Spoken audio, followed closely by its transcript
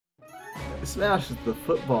Smash is the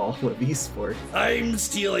football of esports. I'm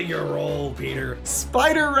stealing your role, Peter.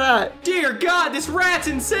 Spider Rat! Dear God, this rat's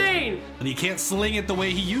insane! And he can't sling it the way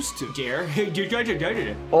he used to. Dear.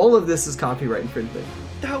 All of this is copyright infringement.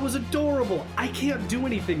 That was adorable. I can't do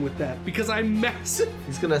anything with that because I'm massive.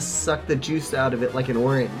 He's gonna suck the juice out of it like an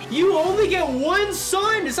orange. You only get one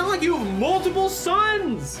son! It's not like you have multiple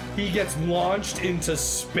sons! He gets launched into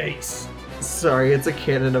space. Sorry, it's a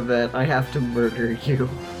canon event. I have to murder you.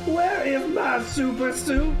 Where is my super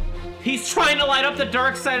suit? He's trying to light up the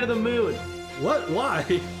dark side of the moon! What?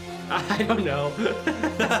 Why? I don't know. Do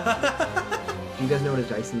you guys know what a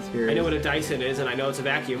Dyson sphere is? I know what a Dyson is, and I know it's a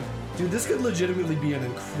vacuum. Dude, this could legitimately be an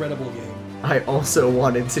incredible game. I also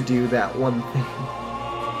wanted to do that one thing.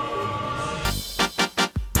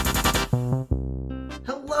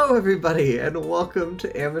 Hello, everybody, and welcome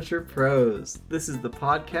to Amateur Pros. This is the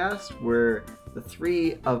podcast where the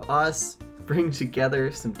three of us bring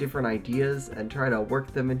together some different ideas and try to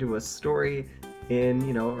work them into a story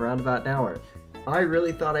in, around about an hour. I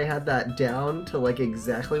really thought I had that down to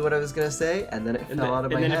exactly what I was gonna say, and then it fell out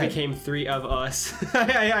of my head. And then it became three of us.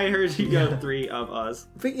 I heard you go three of us.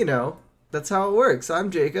 But that's how it works. I'm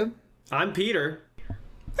Jacob. I'm Peter.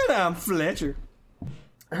 And I'm Fletcher.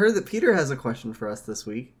 I heard that Peter has a question for us this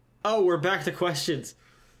week. Oh, we're back to questions.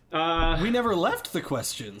 We never left the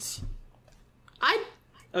questions.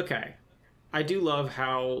 Okay. I do love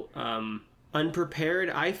how unprepared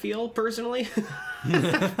I feel personally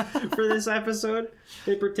for this episode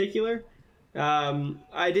in particular.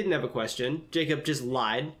 I didn't have a question. Jacob just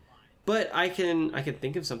lied, but I can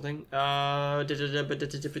think of something.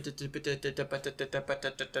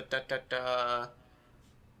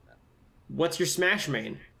 What's your Smash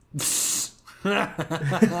main? And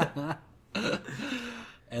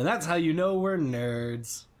that's how you know we're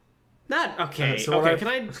nerds. Not okay.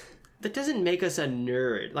 That doesn't make us a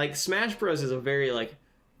nerd. Smash Bros is a very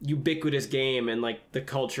ubiquitous game and the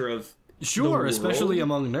culture of sure, especially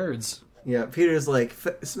among nerds. Yeah, Peter's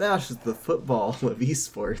Smash is the football of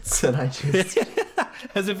esports, and I just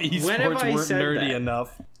as if esports weren't nerdy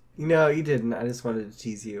enough. No, you didn't. I just wanted to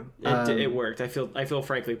tease you. It worked. I feel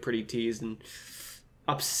frankly pretty teased and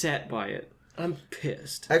upset by it. I'm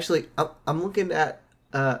pissed. Actually, I'm looking at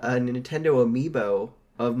a Nintendo amiibo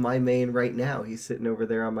of my main right now. He's sitting over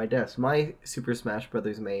there on my desk. My Super Smash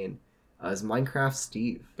Brothers main is Minecraft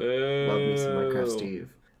Steve. Boo. Love me some Minecraft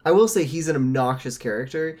Steve. I will say he's an obnoxious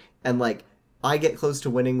character, and I get close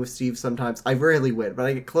to winning with Steve sometimes. I rarely win, but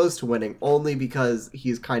I get close to winning only because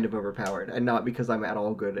he's kind of overpowered, and not because I'm at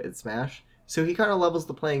all good at Smash. So he kind of levels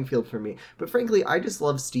the playing field for me. But frankly, I just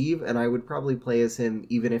love Steve, and I would probably play as him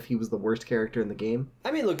even if he was the worst character in the game.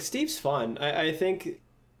 I mean, look, Steve's fun. I think,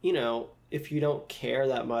 if you don't care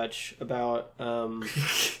that much about, I don't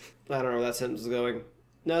know where that sentence is going.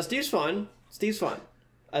 No, Steve's fun.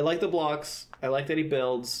 I like the blocks. I like that he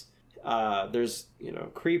builds. There's,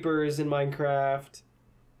 creepers in Minecraft.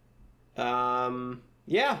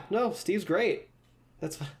 Steve's great.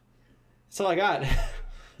 That's all I got.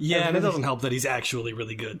 Yeah, and it doesn't help that he's actually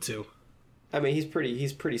really good too. I mean, he's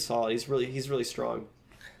pretty solid. He's really strong.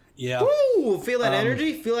 Yeah. Woo! Feel that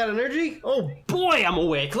energy? Oh boy, I'm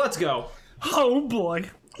awake. Let's go. Oh boy.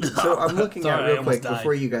 So I'm looking at real quick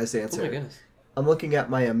before you guys answer. Oh my goodness. I'm looking at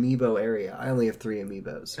my amiibo area. I only have 3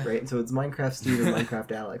 amiibos, right? So it's Minecraft Steve and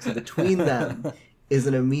Minecraft Alex. And between them is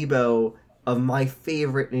an amiibo of my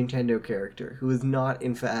favorite Nintendo character, who is not,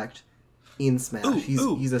 in fact, in Smash.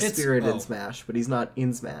 He's a spirit in Smash, but he's not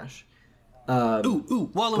in Smash.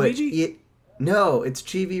 Waluigi? No, it's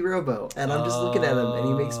Chibi-Robo, and I'm just looking at him, and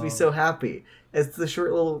he makes me so happy. It's the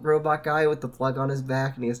short little robot guy with the plug on his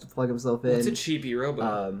back, and he has to plug himself in. What's a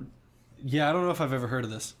Chibi-Robo? Yeah, I don't know if I've ever heard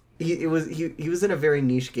of this. He was in a very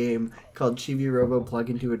niche game called Chibi-Robo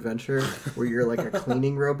Plug-Into Adventure, where you're a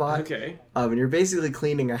cleaning robot. Okay. And you're basically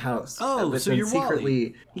cleaning a house. Oh, so you're secretly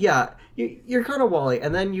Wally. Yeah, you're kind of Wally,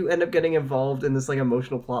 and then you end up getting involved in this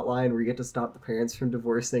emotional plot line where you get to stop the parents from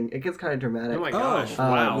divorcing. It gets kind of dramatic. Oh my gosh!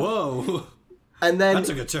 Wow! Whoa! And then that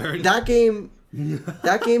took a turn. That game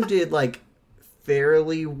did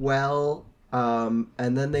fairly well. And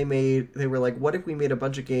then they were like, what if we made a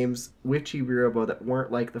bunch of games with Chibi-Robo that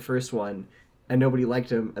weren't like the first one, and nobody liked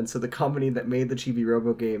them, and so the company that made the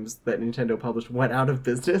Chibi-Robo games that Nintendo published went out of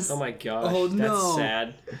business. Oh my gosh, no. That's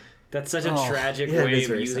sad. That's such a tragic way of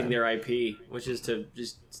using their IP, which is to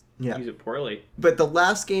just use it poorly. But the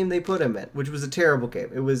last game they put him in, which was a terrible game,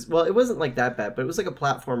 it wasn't that bad, but it was a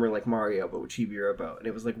platformer like Mario, but with Chibi-Robo, and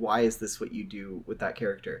it was why is this what you do with that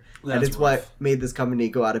character? And it's rough. What made this company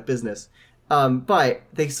go out of business. But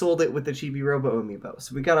they sold it with the Chibi-Robo amiibo.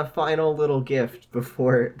 So we got a final little gift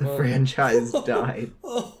before the franchise died.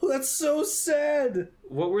 Oh, that's so sad.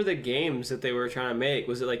 What were the games that they were trying to make?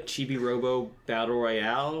 Was it like Chibi-Robo Battle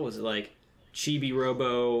Royale? Was it like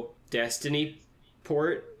Chibi-Robo Destiny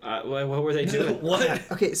port? What were they doing?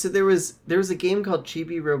 What? Okay, so there was a game called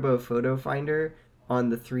Chibi-Robo Photo Finder on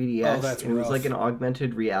the 3DS. Oh, that's and it was rough. like an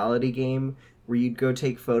augmented reality game where you'd go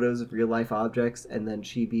take photos of real life objects and then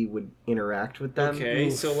Chibi would interact with them. Okay,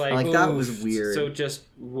 Oof. so like That was weird. So just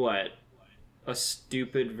what? A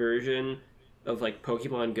stupid version of like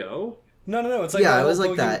Pokemon Go? No. It's like Yeah, a it was whole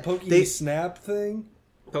like that. Pokemon Snap thing.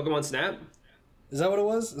 Pokemon Snap? Is that what it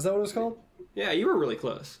was? Is that what it was called? Yeah, you were really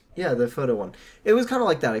close. Yeah, the photo one. It was kind of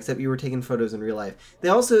like that, except you were taking photos in real life.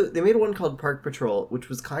 They made one called Park Patrol, which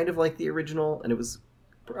was kind of like the original, and it was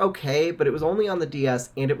okay, but it was only on the DS,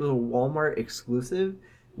 and it was a Walmart exclusive,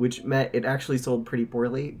 which meant it actually sold pretty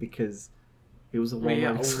poorly because it was a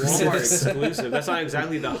Walmart exclusive. Walmart exclusive. That's not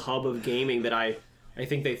exactly the hub of gaming that I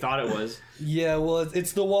think they thought it was. Yeah, well,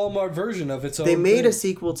 it's the Walmart version of its own They made thing. a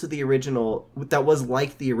sequel to the original that was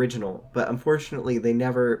like the original, but unfortunately they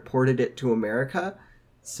never ported it to America.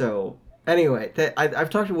 So, anyway, I've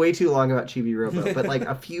talked way too long about Chibi-Robo, but like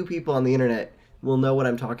a few people on the internet will know what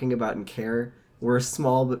I'm talking about and care. We're a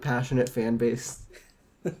small but passionate fan base.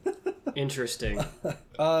 Interesting.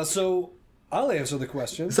 So I'll answer the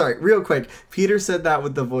question. Sorry, real quick. Peter said that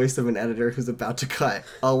with the voice of an editor who's about to cut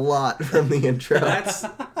a lot from the intro.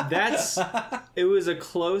 That's it was a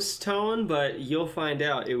close tone, but you'll find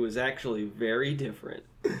out it was actually very different.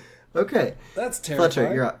 Okay. That's terrifying.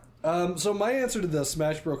 Fletcher, you're up. So my answer to the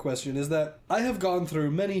Smash Bros. Question is that I have gone through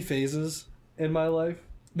many phases in my life.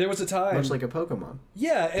 There was a time... Much like a Pokemon.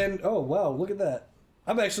 Yeah, and oh, wow, look at that.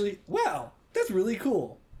 Wow, that's really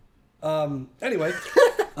cool. Anyway,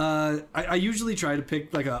 I usually try to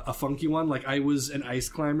pick like a funky one. Like I was an Ice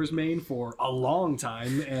Climbers main for a long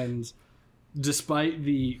time, and despite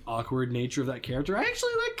the awkward nature of that character, I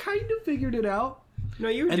actually like kind of figured it out. No,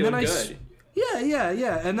 you were doing good.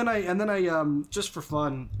 Yeah. And then I just for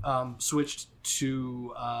fun switched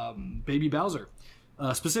to Baby Bowser,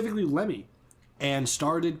 specifically Lemmy, and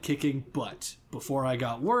started kicking butt before I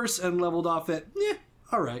got worse and leveled off at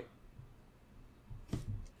all right.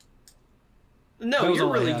 No,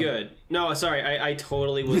 you're really good. No, sorry, I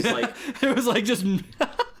totally was like... It was like just...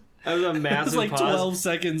 I was a massive It was like pause. 12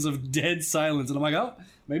 seconds of dead silence, and I'm like, oh,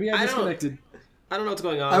 maybe I disconnected. I don't know what's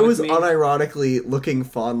going on. I with was me. unironically looking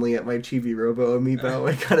fondly at my Chibi-Robo amiibo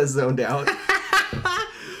and kind of zoned out.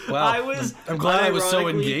 Wow, I'm glad I was so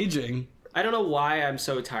engaging. I don't know why I'm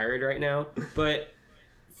so tired right now, but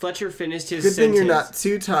Fletcher finished his Good thing sentence. you're not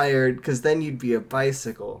too tired, because then you'd be a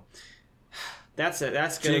bicycle. That's it.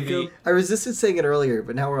 That's gonna Jacob? be... I resisted saying it earlier,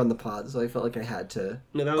 but now we're on the pod, so I felt like I had to.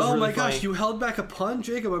 No, that was Oh really my funny. gosh, you held back a pun,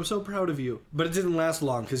 Jacob. I'm so proud of you. But it didn't last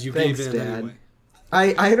long because you Thanks, gave in Dad. anyway.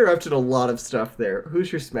 I interrupted a lot of stuff there.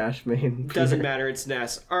 Who's your Smash main? Doesn't matter. It's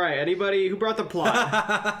Ness. All right. Anybody who brought the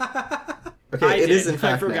plot? Okay, I it is did. in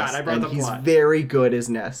fact I forgot. Ness, I brought and the he's plot. very good as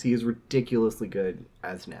Ness. He is ridiculously good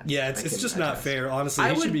as Ness. Yeah, I it's can just not attest. fair. Honestly, I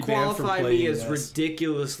he should would be banned from qualify playing me as this.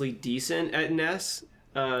 ridiculously decent at Ness.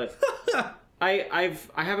 I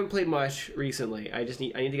haven't played much recently. I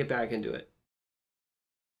need to get back into it.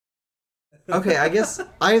 Okay, I guess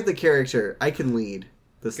I have the character. I can lead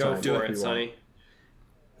this Go time. for if it, we want. Sonny.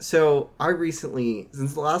 So I recently,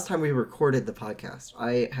 since the last time we recorded the podcast,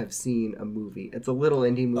 I have seen a movie. It's a little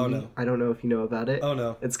indie movie. Oh, no. I don't know if you know about it. Oh,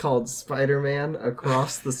 no. It's called Spider-Man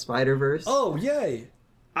Across the Spider-Verse. Oh, yay.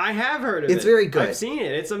 I have heard of it. It's very good. I've seen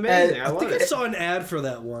it. It's amazing. And I I love think I it. saw an ad for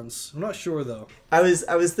that once. I'm not sure, though. I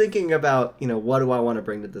was thinking about, what do I want to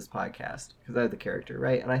bring to this podcast? Because I have the character,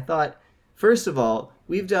 right? And I thought, first of all,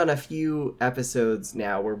 we've done a few episodes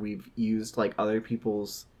now where we've used like other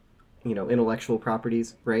people's, intellectual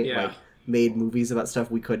properties, right? Yeah. Like made movies about stuff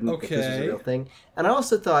we couldn't if this was a Okay. real thing. And I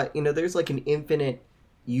also thought, there's like an infinite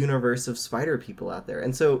universe of spider people out there.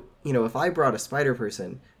 And so, if I brought a spider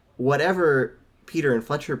person, whatever Peter and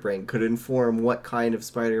Fletcher bring could inform what kind of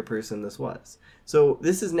spider person this was. So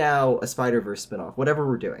this is now a Spider-Verse spinoff, whatever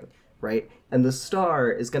we're doing, right? And the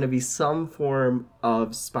star is going to be some form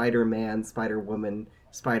of Spider-Man, Spider-Woman,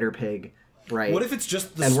 Spider-Pig, right? What if it's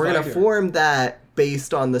just the and spider? we're going to form that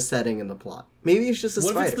based on the setting and the plot. Maybe it's just a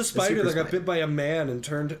What spider. if it's the spider super that got spider. bit by a man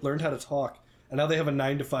and learned how to talk, and now they have a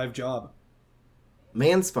 9-to-5 job?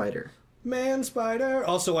 Man spider. Man spider.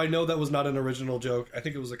 Also, I know that was not an original joke. I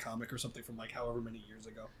think it was a comic or something from like however many years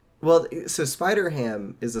ago. Well, so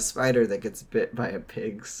Spider-Ham is a spider that gets bit by a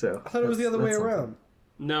pig, so... I thought it was the other way that's around.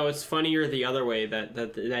 No, it's funnier the other way that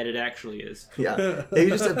it actually is. Yeah.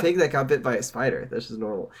 Maybe just a pig that got bit by a spider. That's just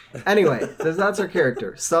normal. Anyway, that's our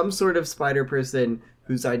character. Some sort of spider person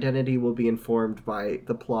whose identity will be informed by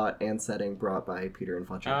the plot and setting brought by Peter and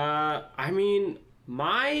Fletcher. I mean,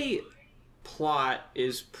 my plot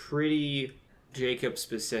is pretty Jacob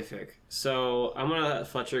specific. So I'm gonna let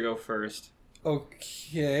Fletcher go first.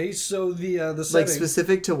 Okay, so the setting... Like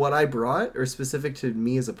specific to what I brought, or specific to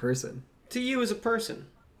me as a person? To you as a person.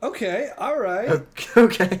 Okay, alright.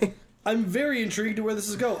 Okay. I'm very intrigued to where this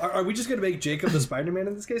is going. Are we just going to make Jacob the Spider-Man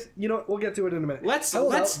in this case? You know what? We'll get to it in a minute.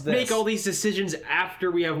 Let's make all these decisions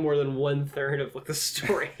after we have more than 1/3 of the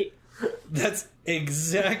story. That's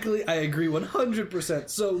exactly... I agree 100%.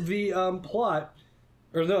 So the plot...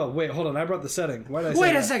 Or no, wait, hold on. I brought the setting. Why did I say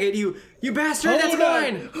Wait that? a second, you bastard! That's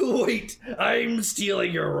mine! Wait, I'm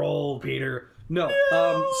stealing your role, Peter. No.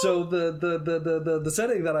 So the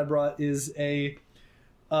setting that I brought is a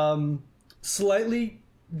slightly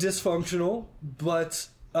dysfunctional but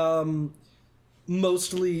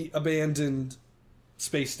mostly abandoned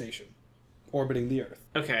space station orbiting the Earth.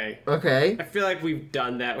 Okay. Okay. I feel like we've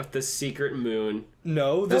done that with the secret moon.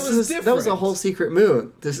 No, that was different. That was a whole secret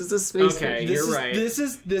moon. This is a space station. You're right. This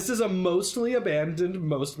is a mostly abandoned,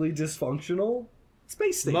 mostly dysfunctional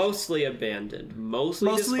space station. Mostly abandoned.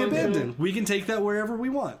 Mostly abandoned. We can take that wherever we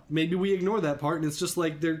want. Maybe we ignore that part and it's just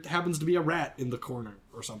like there happens to be a rat in the corner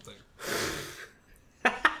or something.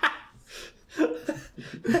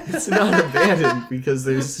 It's not abandoned because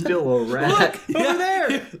there's still a rat. Look! Over there!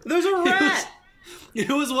 There's a rat! It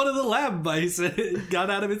was one of the lab mice. It got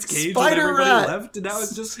out of its cage Spider when everybody rat. left, and now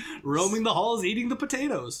it's just roaming the halls eating the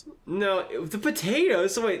potatoes. No, the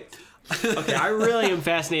potatoes? So wait... Okay, I really am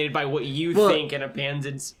fascinated by what you think an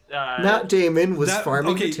abandoned... Matt Damon was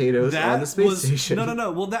farming potatoes on the space station.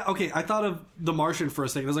 No. Well, I thought of The Martian for a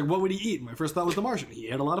second. I was like, what would he eat? My first thought was The Martian. He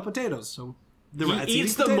had a lot of potatoes, so... The rat's he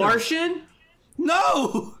eats eating the potatoes. Martian?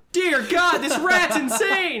 No! Dear God, this rat's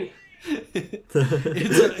insane!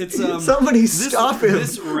 It's Somebody stop him!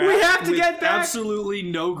 This rat We have to with get back! absolutely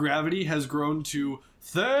no gravity has grown to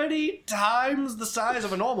 30 times the size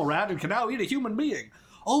of a normal rat and can now eat a human being.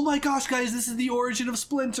 Oh my gosh, guys, this is the origin of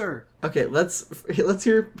Splinter. Okay, let's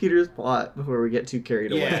hear Peter's plot before we get too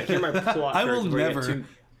carried away. Yeah, hear my plot. I will first before we get never.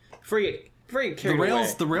 Before you get carried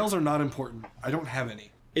away. The rails are not important. I don't have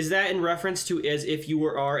any. Is that in reference to as if you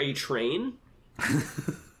are a train?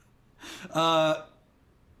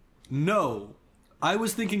 No. I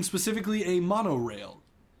was thinking specifically a monorail.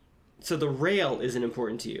 So the rail isn't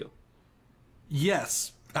important to you.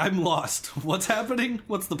 Yes. I'm lost. What's happening?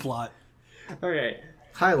 What's the plot? Okay.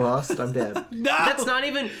 Hi, Lost. I'm dead. No! That's not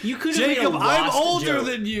even... You could have made a Jacob, lost I'm older joke.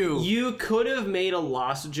 than you! You could have made a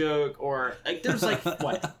lost joke or... Like, there's like,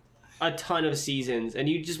 what? A ton of seasons. And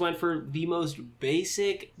you just went for the most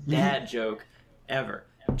basic dad joke ever.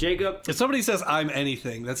 Jacob... If somebody says I'm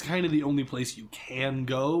anything, that's kind of the only place you can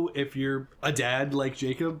go if you're a dad like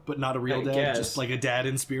Jacob, but not a real dad, guess. just like a dad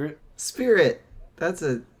in spirit. Spirit. That's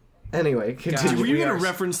a... Anyway, continue. Were you going to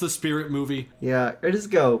reference the Spirit movie? Yeah, or just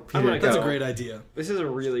go, Peter. I'm gonna That's go. a great idea. This is a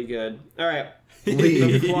really good... Alright.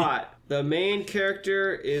 Leave. The plot. The main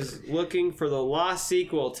character is looking for the lost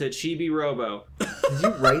sequel to Chibi-Robo. Did you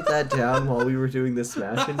write that down while we were doing the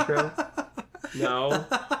Smash intro? No.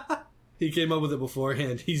 He came up with it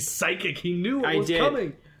beforehand. He's psychic. He knew it I was did.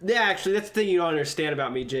 coming. Yeah, actually, that's the thing you don't understand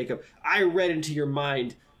about me, Jacob. I read into your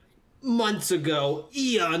mind months ago,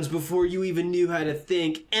 eons before you even knew how to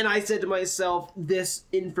think, and I said to myself, this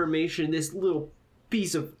information, this little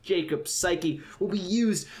piece of Jacob's psyche will be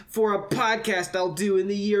used for a podcast I'll do in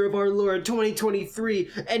the year of our Lord 2023,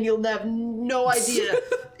 and you'll have no idea.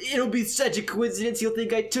 It'll be such a coincidence you'll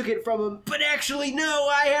think I took it from him, but actually no,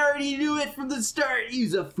 I already knew it from the start.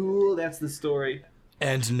 He's a fool. That's the story.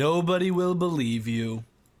 And nobody will believe you.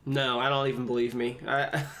 No, I don't even believe me.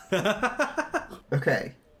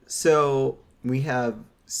 Okay, so we have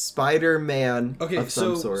Spider-Man of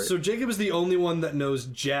some sort. So Jacob is the only one that knows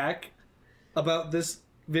jack about this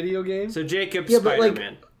video game. So Jacob's Yeah, but, like,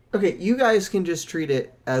 Spider-Man. Okay, you guys can just treat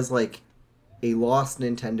it as like a lost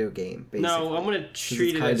Nintendo game, basically. No, I'm gonna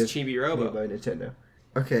treat it as Chibi-Robo. Made by Nintendo.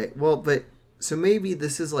 Okay, well, but so maybe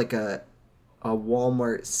this is like a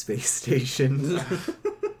Walmart space station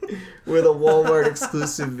where the Walmart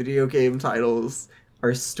exclusive video game titles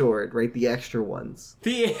are stored, right? The extra ones.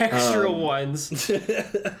 The extra ones.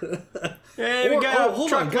 Hey, we got a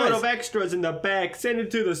hold on, truckload guys. of extras in the back. Send it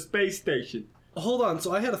to the space station. Hold on,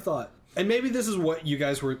 so I had a thought. And maybe this is what you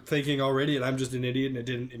guys were thinking already, and I'm just an idiot and it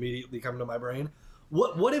didn't immediately come to my brain.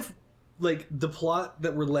 What if, like, the plot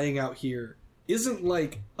that we're laying out here isn't,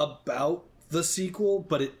 like, about the sequel,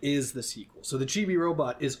 but it is the sequel. So the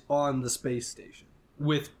Chibi-Robot is on the space station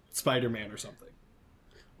with Spider-Man or something.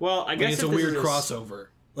 Well, I guess it's a weird crossover.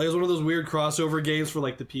 Like it's one of those weird crossover games for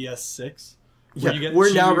like the PS6. Yeah,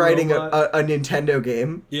 we're now writing a Nintendo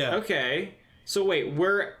game. Yeah. Okay. So wait,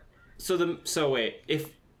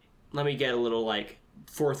 let me get a little like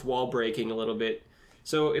fourth wall breaking a little bit.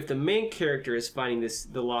 So if the main character is finding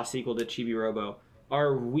the lost sequel to Chibi-Robo,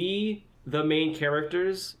 are we the main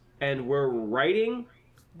characters and we're writing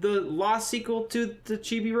the lost sequel to the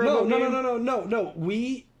Chibi-Robo game? No.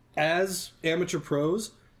 We, as amateur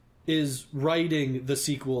pros, is writing the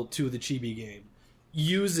sequel to the Chibi game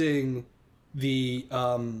using the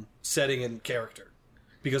setting and character.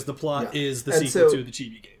 Because the plot is the sequel to the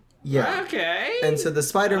Chibi game. Yeah. Okay. And so the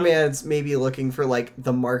Spider-Man's maybe looking for like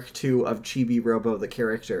the Mark II of Chibi-Robo the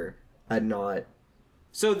character and not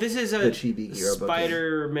So this is a the Chibi-Robo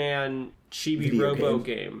Spider-Man Chibi-Robo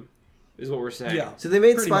game, is what we're saying. Yeah. So they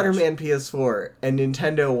made Pretty Spider-Man PS4, and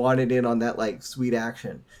Nintendo wanted in on that, like, sweet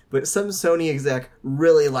action. But some Sony exec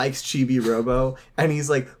really likes Chibi-Robo, and he's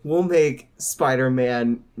like, we'll make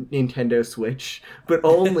Spider-Man Nintendo Switch, but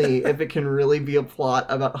only if it can really be a plot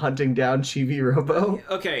about hunting down Chibi-Robo.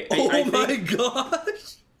 Okay. Oh my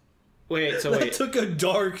gosh! That took a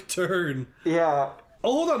dark turn. Yeah.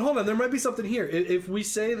 Oh, hold on. There might be something here. If we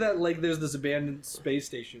say that, like, there's this abandoned space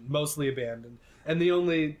station, mostly abandoned, and the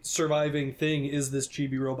only surviving thing is this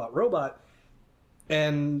Chibi-Robot,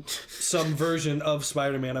 and some version of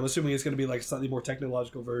Spider-Man, I'm assuming it's going to be, like, a slightly more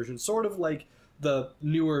technological version, sort of like the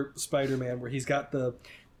newer Spider-Man, where he's got the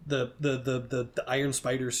Iron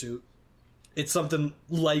Spider suit. It's something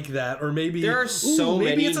like that, or maybe... There are so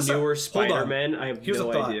many newer Spider-Men, I have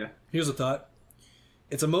no idea. Here's a thought.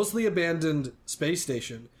 It's a mostly abandoned space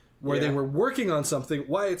station where they were working on something.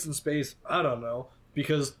 Why it's in space, I don't know,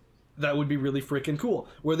 because that would be really freaking cool.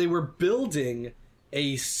 Where they were building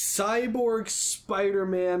a cyborg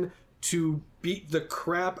Spider-Man to beat the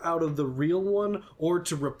crap out of the real one, or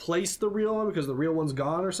to replace the real one because the real one's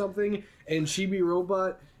gone or something. And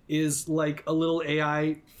Chibi-Robot is like a little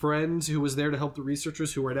AI friend who was there to help the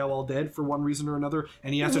researchers who are now all dead for one reason or another.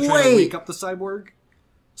 And he has to try to wake up the cyborg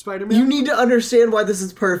Spider-Man. You need to understand why this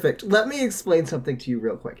is perfect. Let me explain something to you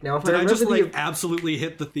real quick. Now, if Did I just absolutely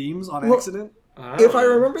hit the themes on accident? If I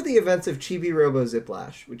remember the events of Chibi-Robo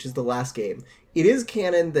Ziplash, which is the last game, it is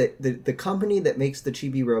canon that the company that makes the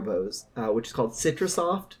Chibi-Robos, which is called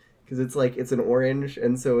Citrusoft, because it's an orange,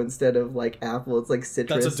 and so instead of like apple, it's like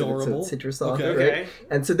citrus. That's adorable. And so it's Citrusoft, Okay. right?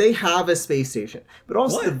 And so they have a space station. But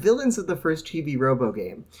also the villains of the first Chibi-Robo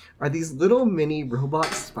game are these little mini robot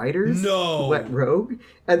spiders who went rogue.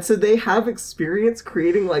 And so they have experience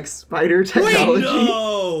creating like spider technology.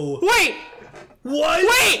 Wait! What?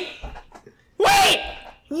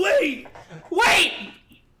 Wait!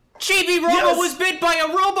 Chibi-Robo was bit by a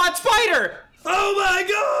robot spider! Oh my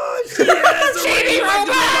gosh! Yes,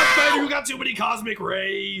 Chibi-Robo! robot spider who got too many cosmic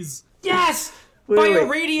rays. Yes! By a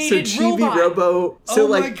radiated so Chibi-Robo,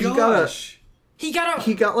 he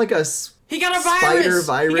got like a spider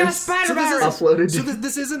virus. Uploaded. So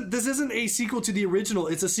this isn't a sequel to the original.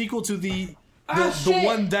 It's a sequel to the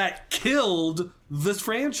one that killed this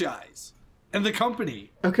franchise and the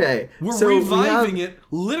company. Okay, we're reviving it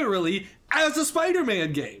literally as a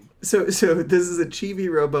Spider-Man game. So this is a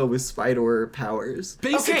Chibi-Robo with spider powers,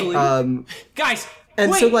 basically. Guys,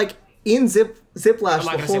 and so like in Ziplash,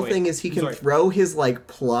 the whole thing is he can throw his like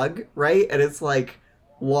plug, right, and it's like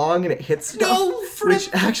long and it hits stuff,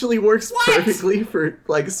 which actually works perfectly for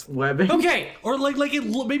like webbing. Okay, or like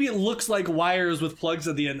maybe it looks like wires with plugs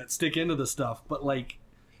at the end that stick into the stuff, but like.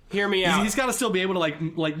 Hear me out. He's got to still be able to like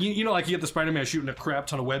you know, like you get the Spider-Man shooting a crap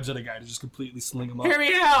ton of webs at a guy to just completely sling him up. Hear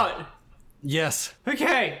me out. Yes.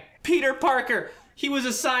 Okay, Peter Parker. He was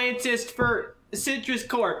a scientist for Citrus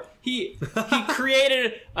Corp. He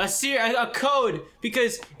created a code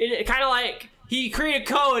because it kind of like he created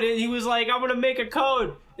code and he was like, I'm gonna make a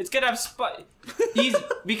code. It's gonna have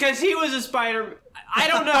because he was a spider. I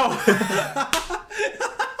don't know.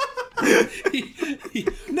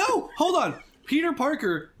 No, hold on. Peter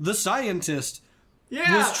Parker, the scientist,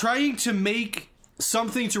 was trying to make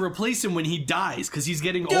something to replace him when he dies because he's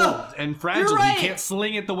getting old and fragile. He can't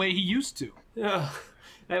sling it the way he used to. I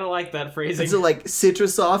don't like that phrasing. So like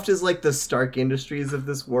Citrusoft is like the Stark Industries of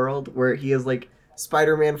this world, where he is like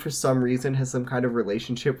Spider-Man for some reason has some kind of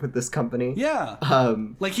relationship with this company. Yeah.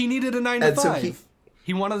 Like he needed a 9 to 5. So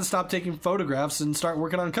he wanted to stop taking photographs and start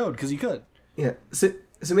working on code because he could. Yeah.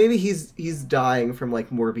 So maybe he's dying from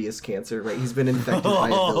like Morbius cancer, right? He's been infected by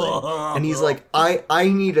a villain, and he's like, I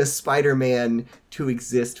need a Spider-Man to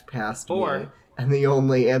exist past me, and the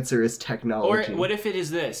only answer is technology. Or what if it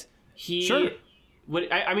is this? Sure.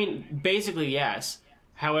 I mean, basically, yes.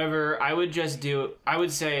 However, I would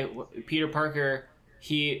say Peter Parker,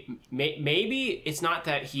 maybe it's not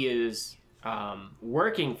that he is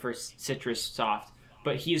working for Citrus Soft,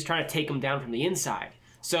 but he is trying to take him down from the inside.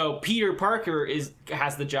 So Peter Parker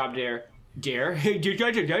has the job there,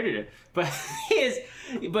 but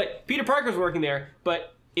Peter Parker's working there,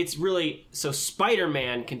 but it's really so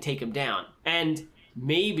Spider-Man can take him down. And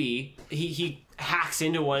maybe he hacks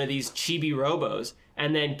into one of these Chibi-Robos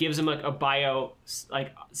and then gives him like a bio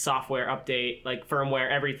software update, like firmware,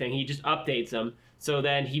 everything. He just updates them, so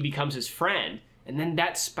then he becomes his friend. And then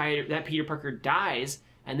that Peter Parker dies,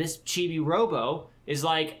 and this Chibi-Robo is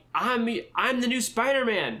like, I'm the new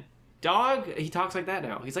Spider-Man, dog. He talks like that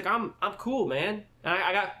now. He's like, I'm cool, man. And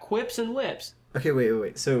I got quips and lips. Okay,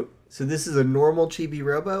 wait. So this is a normal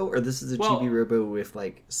Chibi-Robo, or this is a Chibi-Robo with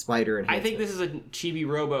like spider enhancements? I think this is a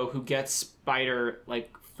Chibi-Robo who gets spider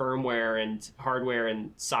like firmware and hardware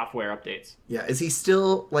and software updates. Yeah, is he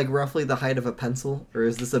still like roughly the height of a pencil, or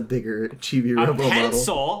is this a bigger Chibi-Robo model? A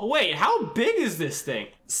pencil? Wait, how big is this thing?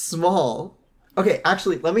 Small. Okay,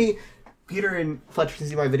 actually, Peter and Fletcher can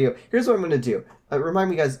see my video. Here's what I'm going to do. Remind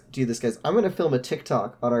me, guys, do this, guys. I'm going to film a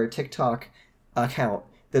TikTok on our TikTok account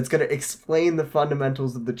that's going to explain the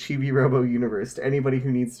fundamentals of the Chibi-Robo universe to anybody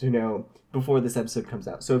who needs to know before this episode comes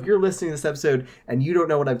out. So if you're listening to this episode and you don't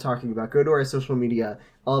know what I'm talking about, go to our social media.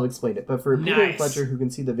 I'll have explained it. But for Peter and Fletcher who can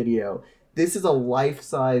see the video, this is a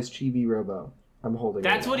life-size Chibi-Robo I'm holding.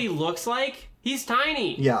 That's what he looks like? He's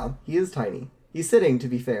tiny. Yeah, he is tiny. He's sitting, to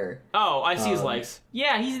be fair. Oh, I see his legs.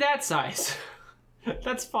 Yeah, he's that size.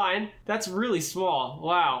 That's fine. That's really small.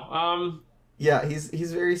 Wow. Yeah,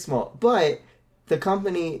 he's very small. But the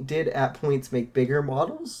company did at points make bigger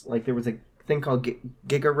models. Like there was a thing called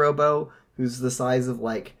Giga-Robo, who's the size of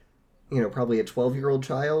like, probably a 12-year-old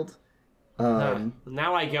child.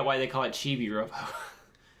 Now I get why they call it Chibi-Robo.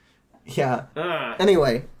 Yeah.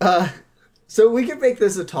 Anyway, so we could make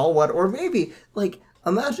this a tall one, or maybe like,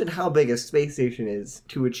 imagine how big a space station is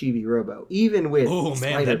to a Chibi-Robo, even with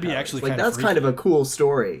that'd be powers. actually like kind of that's freaky. kind of a cool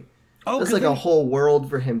story. Oh, that's like a whole world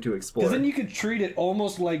for him to explore. Because then you could treat it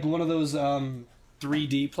almost like one of those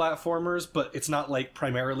 3D platformers, but it's not like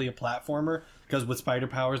primarily a platformer. Because with spider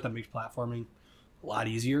powers, that makes platforming a lot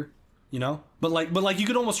easier, But like you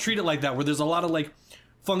could almost treat it like that, where there's a lot of like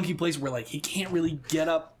funky place where like he can't really get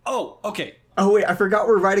up. Oh, okay. Oh wait, I forgot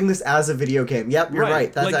we're writing this as a video game. Yep, you're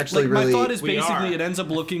right. That's actually really. My thought is basically it ends up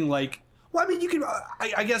looking like. Well, I mean, you can.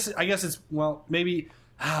 I guess it's maybe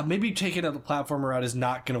taking out the platformer out is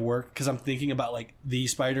not going to work because I'm thinking about like the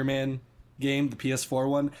Spider-Man game, the PS4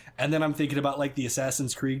 one, and then I'm thinking about like the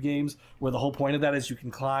Assassin's Creed games where the whole point of that is you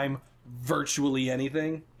can climb virtually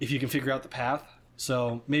anything if you can figure out the path.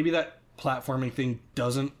 So maybe that platforming thing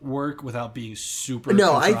doesn't work without being super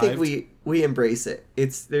contrived. I think we embrace it.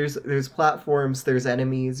 There's platforms, there's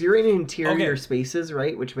enemies. You're in interior spaces,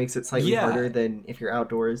 right? Which makes it slightly harder than if you're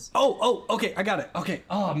outdoors. Okay, I got it. Okay.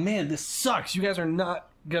 Oh man, this sucks. You guys are not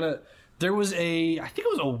gonna. There was I think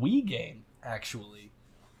it was a Wii game actually.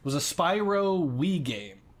 It was a Spyro Wii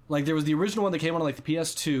game. Like there was the original one that came out on like the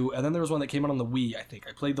PS2, and then there was one that came out on the Wii. I think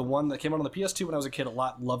I played the one that came out on the PS2 when I was a kid a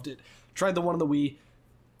lot. Loved it. Tried the one on the Wii.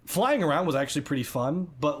 Flying around was actually pretty fun,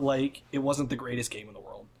 but like it wasn't the greatest game in the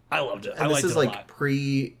world. I loved it. And this is like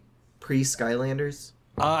pre Skylanders.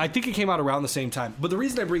 I think it came out around the same time. But the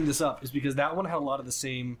reason I bring this up is because that one had a lot of the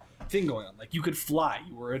same thing going on. Like you could fly,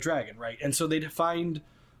 you were a dragon, right? And so they'd find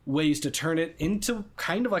ways to turn it into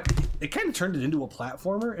kind of turned it into a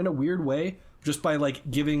platformer in a weird way, just by like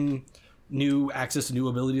giving new access to new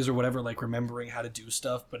abilities or whatever, like remembering how to do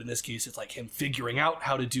stuff. But in this case, it's like him figuring out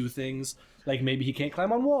how to do things. Like maybe he can't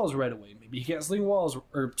climb on walls right away. Maybe he can't sling walls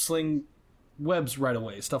or sling webs right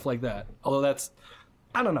away. Stuff like that. Although that's,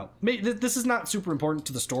 I don't know. Maybe this is not super important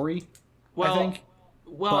to the story. I think.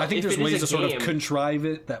 Well, but I think there's ways to sort of contrive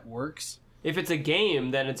it that works. If it's a game,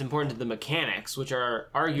 then it's important to the mechanics, which are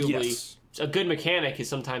arguably a good mechanic is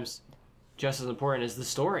sometimes just as important as the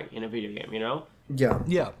story in a video game. Yeah.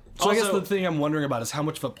 So also, I guess the thing I'm wondering about is how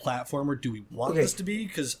much of a platformer do we want this to be?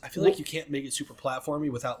 Because I feel like you can't make it super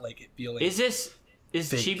platformy without like it feeling. Is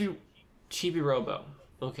Chibi-Robo?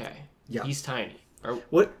 Okay. Yeah. He's tiny.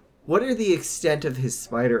 What are the extent of his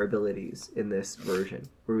spider abilities in this version,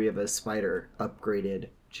 where we have a spider upgraded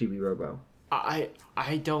Chibi-Robo? I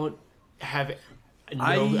don't have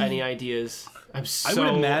any ideas. I'm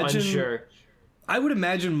so unsure. I would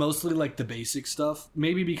imagine mostly like the basic stuff.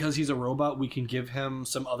 Maybe because he's a robot, we can give him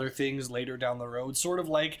some other things later down the road. Sort of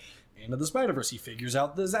like Into the Spider-Verse, he figures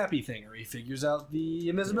out the zappy thing, or he figures out the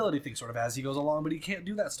invisibility thing sort of as he goes along, but he can't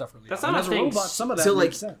do that stuff really. That's well. not As a thing. robot, some of that So,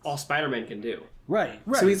 makes like, sense. All Spider-Man can do. Right.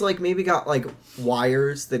 So he's like maybe got like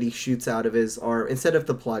wires that he shoots out of his arm instead of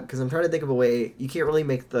the plug. Because I'm trying to think of a way you can't really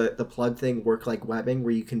make the plug thing work like webbing,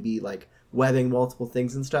 where you can be like webbing multiple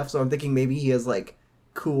things and stuff. So I'm thinking maybe he has like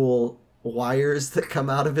cool wires that come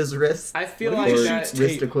out of his wrist. I feel What like if he that. shoots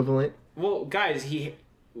Wrist equivalent. Well, guys,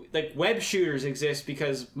 like web shooters exist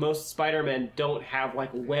because most Spider-Men don't have like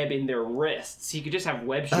web in their wrists. He could just have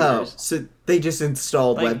web Oh, shooters. so they just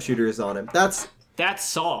installed Like- web shooters on him. That's That's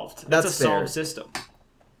solved. That's a fair. solved system.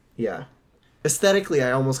 yeah. Aesthetically,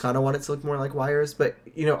 I almost kind of want it to look more like wires, but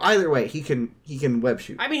either way, he can web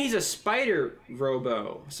shoot. I mean, he's a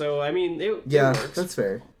Spider-Robo, so I mean, it Yeah, works. that's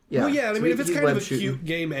fair. Yeah, Well, yeah, I So mean, if it's he's kind of a web shooting. cute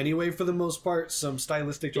game anyway, for the most part, some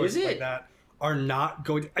stylistic choices Is like it? that are not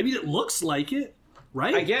going. I mean, it looks like it,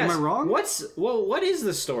 right? I guess. Am I wrong? What is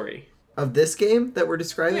the story? Of this game that we're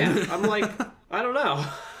describing. Yeah, I'm like, I don't know.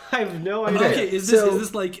 I have no idea. Okay, is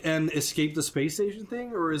this like an escape the space station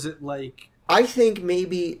thing, or is it like? I think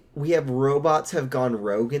maybe we have robots have gone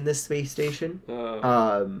rogue in this space station.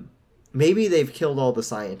 Maybe they've killed all the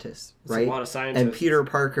scientists, There's right? a lot of scientists. And Peter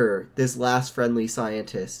Parker, this last friendly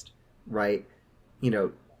scientist, right?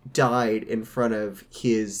 Died in front of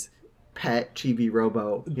his pet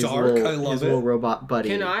Chibi-Robo. His Dark, little, I love his it. little robot buddy.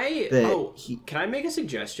 Can I? that Can I make a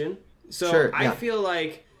suggestion? So Sure, I yeah. feel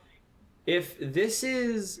like if this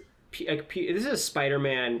is a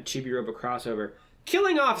Spider-Man Chibi-Robo crossover,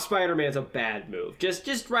 killing off Spider-Man's a bad move.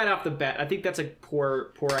 Just right off the bat, I think that's a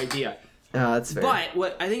poor idea. That's fair. But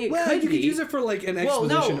what I think it Well, could you be, could use it for like an Well,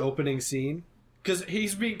 no. exposition opening scene, because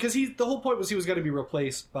the whole point was he was going to be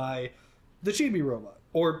replaced by the Chibi robot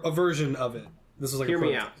or a version of it. This was like Hear a me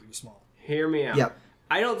prototype, out. it was small. Hear me out. Yep.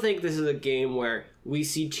 I don't think this is a game where we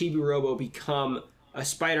see Chibi-Robo become a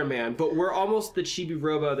Spider-Man, but we're almost the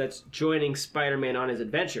Chibi-Robo that's joining Spider-Man on his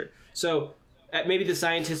adventure. So maybe the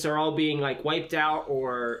scientists are all being like wiped out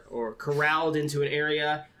or corralled into an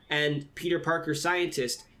area, and Peter Parker,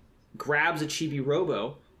 scientist, grabs a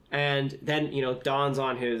Chibi-Robo and then dons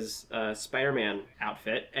on his Spider-Man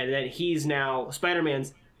outfit, and then he's now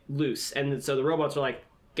Spider-Man's loose, and so the robots are like,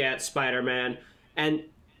 get Spider-Man, and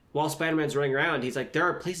while Spider-Man's running around, he's like, there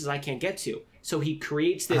are places I can't get to. So he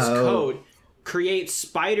creates this code, creates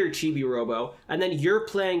Spider Chibi-Robo, and then you're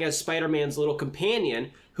playing as Spider-Man's little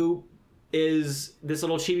companion, who is this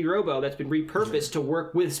little Chibi-Robo that's been repurposed to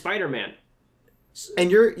work with Spider-Man.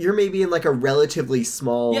 And you're maybe in like a relatively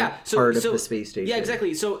small part of the space station. Yeah,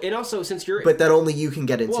 exactly. So, and also since you're... But that only you can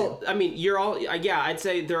get into. Well, I mean, you're all... Yeah, I'd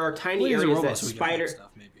say there are tiny Well, he's a areas robot, that so he can hack stuff,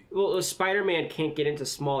 maybe. Well, Spider-Man can't get into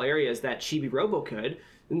small areas that Chibi-Robo could.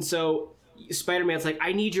 And so Spider-Man's like,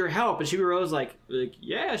 I need your help. And Chibi-Robo's like,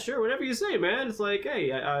 yeah, sure, whatever you say, man. It's like,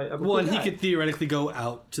 hey, I'm a cool Well, and he guy. could theoretically go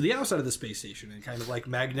out to the outside of the space station and kind of like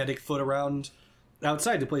magnetic foot around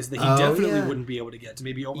outside to places that he definitely wouldn't be able to get to.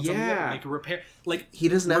 Maybe open something up, make a repair, like he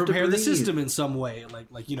doesn't have to repair the breathe. system in some way, like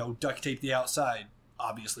duct tape the outside.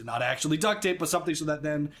 Obviously, not actually duct tape, but something so that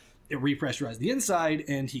then it repressurizes the inside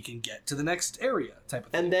and he can get to the next area, type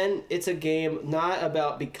of thing. And then it's a game not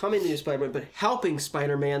about becoming the new Spider-Man, but helping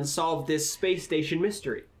Spider-Man solve this space station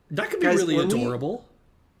mystery. That could be Guys, really when we- adorable.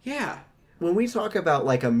 Yeah. When we talk about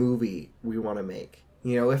like a movie we want to make,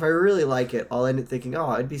 if I really like it, I'll end up thinking,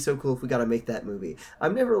 oh, it'd be so cool if we got to make that movie.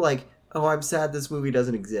 I'm never like, oh, I'm sad this movie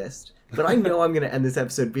doesn't exist. But I know I'm going to end this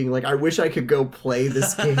episode being like, I wish I could go play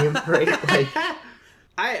this game, right? Like,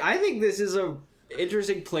 I think this is a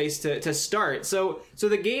interesting place to start. So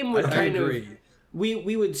the game would I kind agree. of...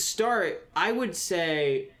 We would start, I would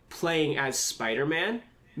say, playing as Spider-Man,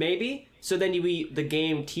 maybe. So then the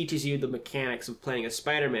game teaches you the mechanics of playing as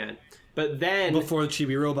Spider-Man. But then... Before the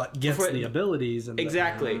Chibi robot gets Before- the abilities. And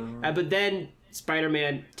Exactly. But then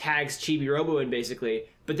Spider-Man tags Chibi-Robo in, basically.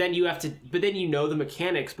 But then you have to... But then you know the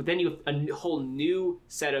mechanics. But then you have a whole new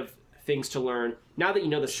set of things to learn. Now that you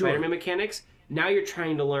know the Spider-Man mechanics, now you're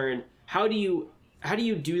trying to learn how do you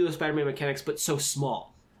do those Spider-Man mechanics but so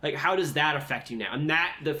small? Like, how does that affect you now? And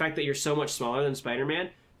the fact that you're so much smaller than Spider-Man,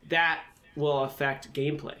 that will affect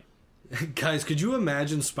gameplay. Guys, could you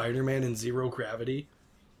imagine Spider-Man in zero gravity?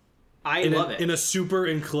 I love it. In a super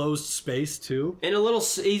enclosed space, too?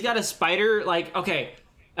 He's got a spider, like, okay,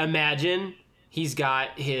 imagine he's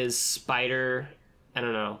got his spider, I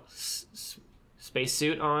don't know,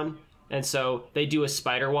 spacesuit on, and so they do a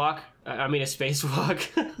spider walk, a spacewalk.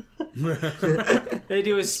 They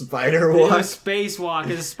do a Spider They do a walk. spacewalk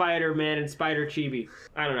as Spider-Man and Spider Chibi.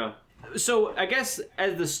 I don't know. So I guess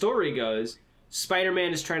as the story goes,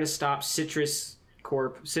 Spider-Man is trying to stop Citrussoft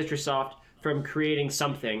from creating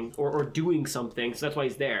something or doing something, so that's why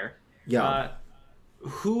he's there.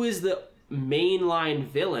 who is the mainline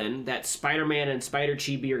villain that Spider-Man and Spider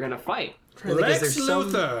Chibi are gonna fight? Lex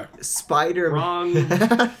Luthor. Spider. Wrong.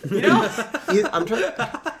 I'm trying.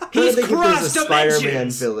 He's think if there's a cross Spider-Man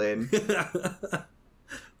dimensions. villain.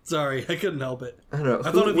 Sorry, I couldn't help it. I don't know.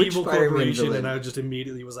 I thought of which Evil Spider-Man Corporation, villain? and I just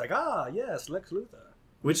immediately was like, yes, Lex Luthor.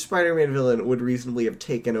 Which Spider-Man villain would reasonably have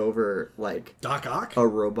taken over, like, Doc Ock? a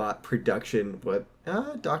robot production? What?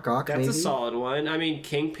 Doc Ock, That's maybe? a solid one. I mean,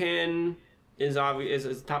 Kingpin is obvious.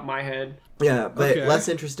 Is top of my head. Yeah, but Okay. less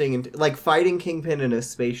interesting. And like, fighting Kingpin in a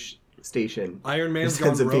space station. Iron Man's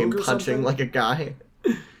Instead gone of him rogue or punching something? like a guy.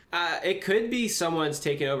 It could be someone's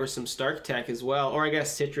taking over some Stark tech as well, or I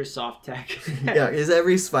guess Citrus Soft tech. Yeah, because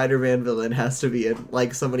every Spider-Man villain has to be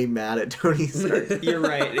like somebody mad at Tony Stark. You're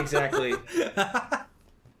right, exactly.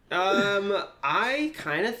 I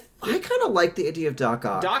kind of like the idea of Doc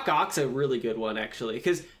Ock. Doc Ock's a really good one actually,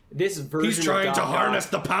 because this version He's trying of to Doc harness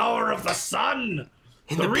Ock, the power of the sun!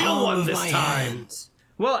 In The real palm one of this my time! hands.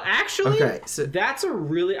 Well, actually, Okay, so- that's a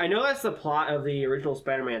really... I know that's the plot of the original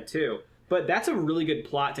Spider-Man 2, but that's a really good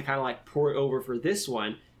plot to kind of like pour over for this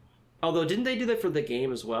one. Although, didn't they do that for the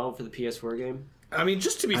game as well, for the PS4 game? I mean,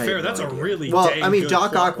 just to be I fair, have no that's a idea. really Well, dang I mean, good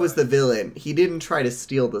Doc plot Ock was line. the villain. He didn't try to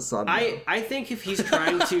steal the sun. though. I think if he's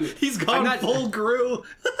trying to... He's gone full Gru.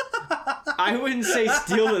 I wouldn't say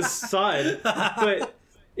steal the sun, but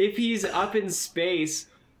if he's up in space,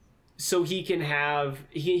 so he can have...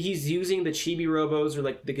 He's using the Chibi-Robos or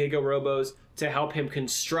like the Giga-Robos to help him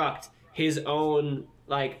construct his own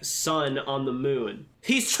like sun on the moon.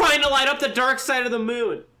 He's trying to light up the dark side of the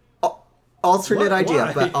moon. Alternate What? idea,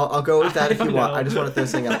 Why? but I'll go with that if I you don't want. know. I just want to throw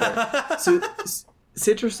something out there. So,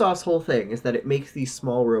 Citrussoft's whole thing is that it makes these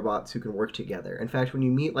small robots who can work together. In fact, when you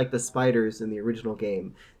meet like the spiders in the original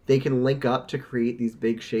game, they can link up to create these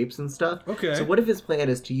big shapes and stuff. Okay. So what if his plan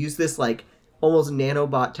is to use this like almost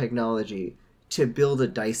nanobot technology to build a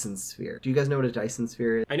Dyson sphere? Do you guys know what a Dyson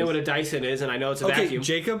sphere is? I know what a Dyson is, and I know it's a Okay,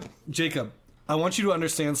 vacuum. Jacob, I want you to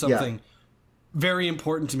understand something very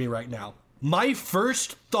important to me right now. My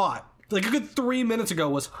first thought, like a good 3 minutes ago,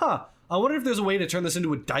 was, I wonder if there's a way to turn this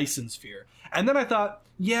into a Dyson sphere. And then I thought,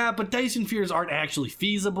 yeah, but Dyson spheres aren't actually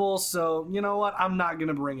feasible, so you know what? I'm not going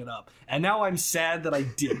to bring it up. And now I'm sad that I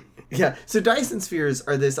didn't. Yeah, so Dyson spheres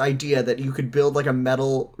are this idea that you could build like a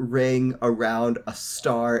metal ring around a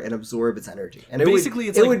star and absorb its energy. And Basically,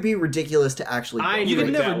 it's it like- would be ridiculous to actually I build. You knew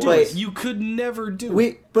could that never do But- it. You could never do it.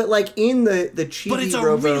 Wait, but like in the But it's a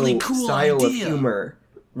Chibi-Robo really cool style idea. of humor,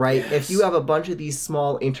 right? Yes. If you have a bunch of these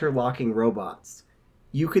small interlocking robots,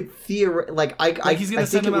 you could Like he's I going to think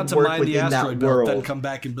send it them out would to work mine the within that asteroid belt, then world. come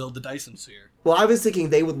back and build the Dyson sphere. Well, I was thinking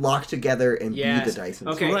they would lock together and Yes. be the Dyson.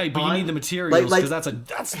 Okay. sphere. Right, but you on- need the materials like- because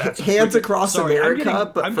that's Hands freaking- across Sorry, I'm America,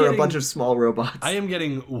 getting- but I'm for a getting- bunch of small robots. I am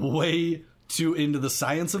getting way too into the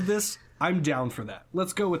science of this. I'm down for that.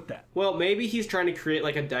 Let's go with that. Well, maybe he's trying to create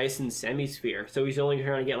like a Dyson semi-sphere, so he's only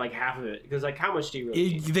trying to get like half of it. Because like, how much do you really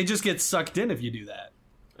need? They just get sucked in if you do that.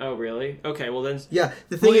 Oh, really? Okay, well then... Yeah,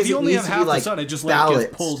 the thing Well, is, if you it only needs have to half be like the sun, it just balanced.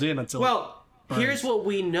 gets pulled in until. Well, burns. here's what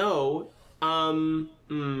we know.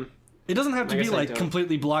 It doesn't have to I be guess I like don't.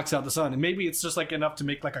 completely blocks out the sun, and maybe it's just like enough to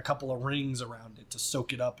make like a couple of rings around it to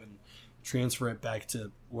soak it up and transfer it back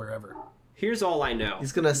to wherever. Here's all I know.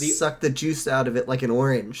 He's gonna suck the juice out of it like an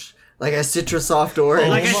orange, like a Citrussoft orange.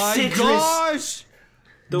 Like a oh my citrus- gosh!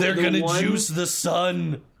 The- They're the gonna one- juice the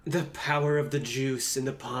sun. The power of the juice in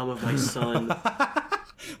the palm of my son.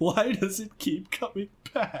 Why does it keep coming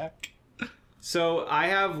back? So I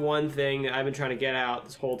have one thing I've been trying to get out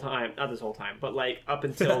this whole time. Not this whole time, but like up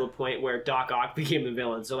until the point where Doc Ock became the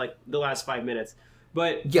villain. So like the last 5 minutes.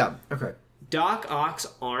 But Yeah. Okay. Doc Ock's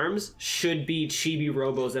arms should be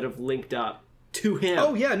Chibi-Robos that have linked up to him.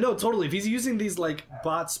 Oh yeah, no, totally. If he's using these like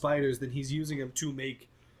bot spiders, then he's using them to make.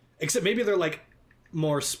 Except maybe they're like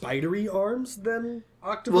more spidery arms than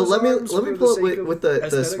octopus. Well, let me arms for pull the up sake of what the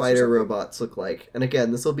aesthetics or spider something. robots look like. And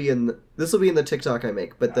again, this will be in the TikTok I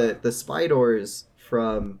make. But the spiders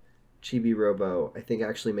from Chibi-Robo, I think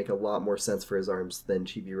actually make a lot more sense for his arms than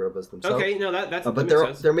Chibi-Robos themselves. Okay, no, that's that But makes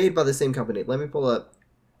sense. they're made by the same company. Let me pull up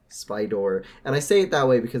Spidor, and I say it that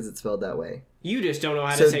way because it's spelled that way. You just don't know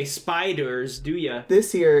how So- to say spiders, do ya?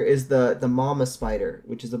 This here is the mama spider,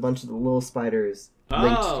 which is a bunch of the little spiders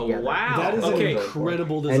linked Oh, together. wow. That is Okay. an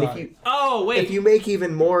incredible And design. Oh, wait. if you make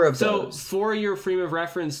even more of So, those, for your frame of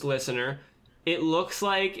reference listener, it looks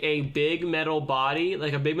like a big metal body,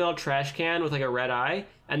 like a big metal trash can with like a red eye,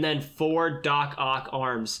 and then 4 Doc Ock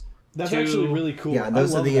arms. That's to- actually really cool. yeah, I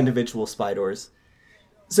those are love the that. individual spiders.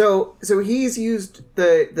 So he's used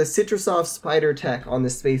the Citrussoft spider tech on the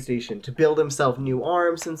space station to build himself new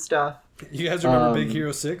arms and stuff. You guys remember Um, Big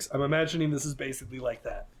Hero 6? I'm imagining this is basically like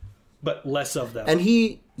that. but less of them. And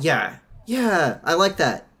I like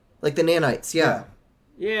that. Like the nanites,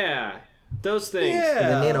 Yeah, those things.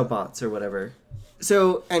 Yeah. the nanobots or whatever.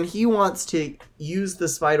 So, and he wants to use the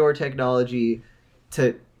Spydor technology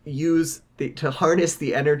to harness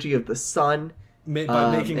the energy of the sun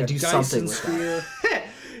By making and a do something Dyson with sphere.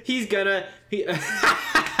 He's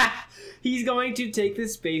going to take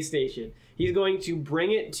this space station. He's going to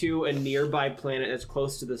bring it to a nearby planet that's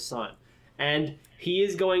close to the sun. And he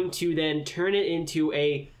is going to then turn it into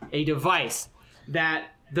a device that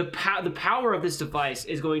the power of this device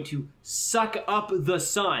is going to suck up the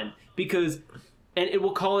sun and it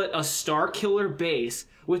will call it a Star Killer base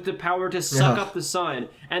with the power to suck up the sun.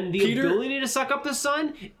 And the ability to suck up the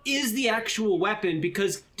sun is the actual weapon,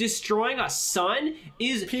 because destroying a sun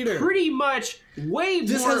is pretty much way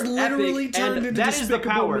This more has literally epic, turned and into that is the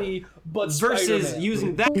Despicable power. Me, but Versus Spider-Man.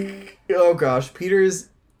 using that. Oh gosh, Peter's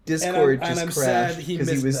Discord And I'm just sad crashed he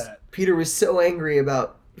because missed that. Peter was so angry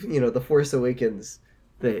about the Force Awakens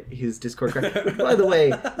that his Discord crashed. By the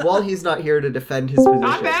way, while he's not here to defend his position,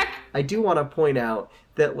 I'm back. I do want to point out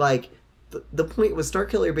that the point was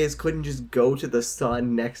Starkiller Base couldn't just go to the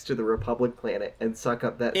sun next to the Republic planet and suck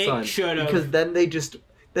up that sun. It should've. Because then they just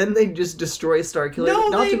destroy Starkiller. No,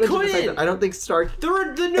 Not they to mention the fact couldn't. that I don't think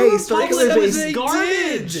The new Starkiller Republic Base is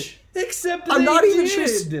garbage. Except I'm they not even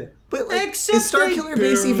did. sure. But Except is Starkiller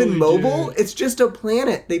Base even barely mobile? did. It's just a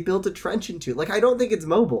planet they built a trench into. I don't think it's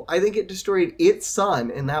mobile. I think it destroyed its sun,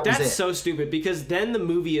 and that was it. That's so stupid, because then the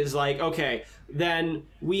movie is like, okay, then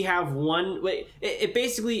we have one. Wait, it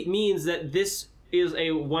basically means that this is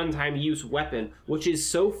a one-time use weapon, which is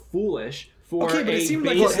so foolish for Okay, but a it seemed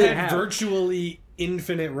like base it to had have. virtually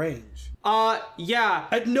infinite range. Yeah.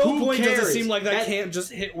 At no Who point does cares? it seem like that can't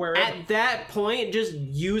just hit wherever. At that point, just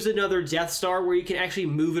use another Death Star where you can actually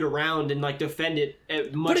move it around and defend it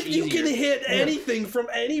much But if you easier. can hit anything from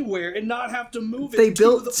anywhere and not have to move it, They to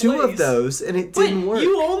built the two of place. those, and it But didn't work.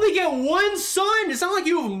 you only get one sun. It's not like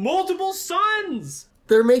you have multiple suns.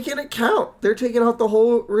 They're making it count. They're taking out the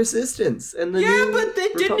whole resistance and the Yeah, new but it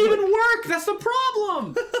didn't Republic. even work. That's the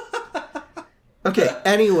problem. Okay,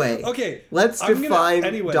 anyway. Okay, Let's define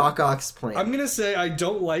anyway, Doc Ock's plan. I'm gonna say I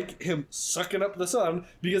don't like him sucking up the sun,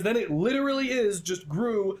 because then it literally is just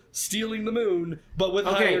Gru stealing the moon, but with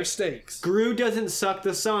Okay. higher stakes. Gru doesn't suck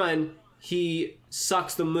the sun. He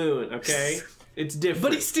sucks the moon, okay? It's different.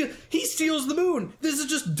 But he steals the moon. This is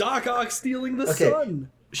just Doc Ock stealing the Okay. sun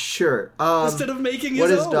Sure. instead of making his what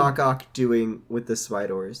is own. Doc Ock doing with the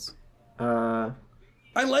Spydors? I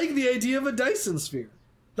like the idea of a Dyson sphere.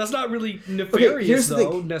 That's not really nefarious, here's the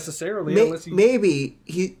though, thing. necessarily, unless you... Maybe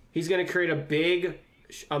He's going to create a big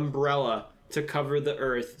umbrella to cover the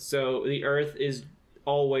Earth, so the Earth is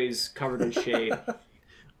always covered in shade.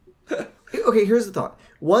 Okay, here's the thought.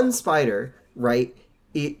 One spider, right,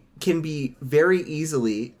 it can be very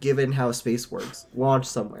easily, given how space works, launched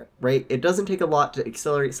somewhere, right? It doesn't take a lot to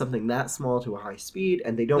accelerate something that small to a high speed,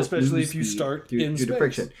 and they don't Especially lose if you speed start due in to space.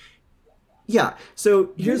 friction. Yeah, so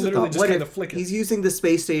here's the literally thought. just What kinda if flick it. he's using the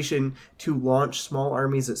space station to launch small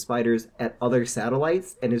armies of spiders at other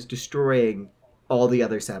satellites and is destroying all the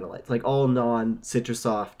other satellites, like all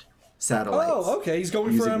non-Citrosoft satellites. Oh, okay, he's going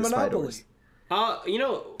for using a the monopoly. Spydors.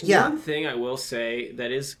 Yeah. One thing I will say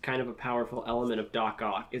that is kind of a powerful element of Doc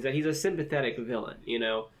Ock is that he's a sympathetic villain,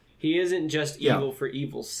 He isn't just evil for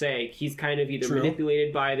evil's sake. He's kind of either True.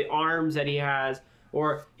 manipulated by the arms that he has,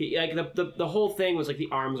 or the whole thing was like the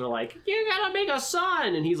arms are like, you gotta make a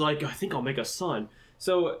sun, and he's like, I think I'll make a sun.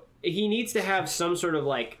 So he needs to have some sort of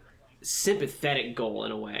sympathetic goal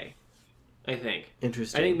in a way. I think.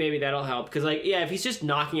 Interesting. I think maybe that'll help, because if he's just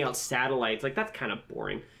knocking out satellites, that's kind of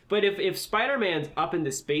boring. But if Spider-Man's up in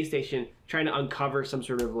the space station trying to uncover some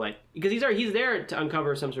sort of because he's there to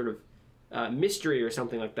uncover some sort of mystery or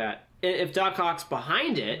something like that. If Doc Ock's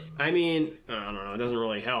behind it, I don't know, it doesn't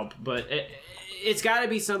really help. But it's got to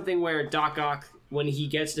be something where Doc Ock, when he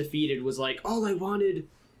gets defeated, was like, all I wanted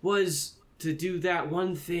was to do that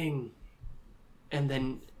one thing. And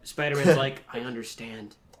then Spider-Man's like, I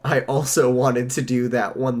understand. I also wanted to do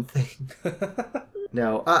that one thing.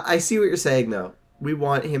 No, I see what you're saying, though. We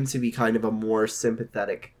want him to be kind of a more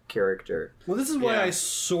sympathetic character. Well, this is why Yeah. I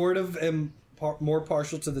sort of am more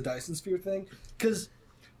partial to the Dyson Sphere thing, because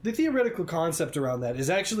the theoretical concept around that is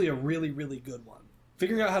actually a really, really good one.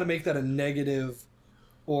 Figuring out how to make that a negative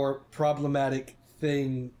or problematic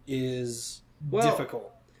thing is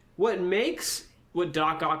difficult. What makes what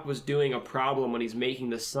Doc Ock was doing a problem when he's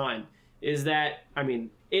making the sun is that,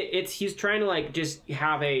 he's trying to just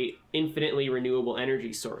have a infinitely renewable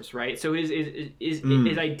energy source, right? So his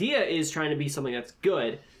idea is trying to be something that's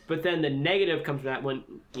good, but then the negative comes from that when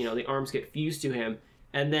the arms get fused to him,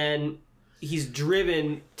 and then he's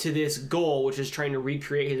driven to this goal, which is trying to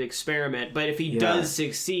recreate his experiment. But if he does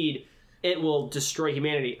succeed, it will destroy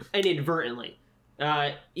humanity inadvertently.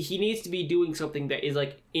 He needs to be doing something that is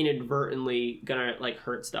like inadvertently gonna like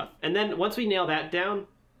hurt stuff. And then once we nail that down,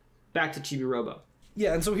 back to Chibi-Robo.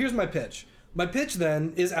 Yeah, and so here's my pitch. My pitch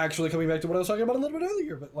then is actually coming back to what I was talking about a little bit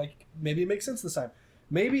earlier, but like maybe it makes sense this time.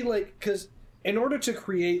 Maybe like because in order to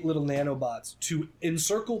create little nanobots to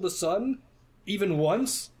encircle the sun even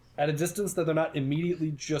once at a distance that they're not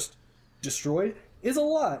immediately just destroyed is a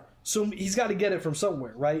lot. So he's got to get it from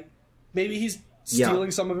somewhere, right? Maybe he's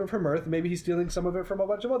stealing some of it from Earth. Maybe he's stealing some of it from a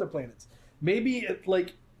bunch of other planets. Maybe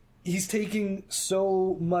like he's taking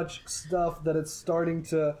so much stuff that it's starting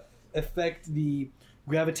to affect the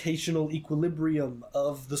gravitational equilibrium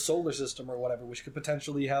of the solar system or whatever, which could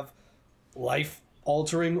potentially have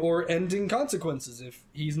life-altering or ending consequences if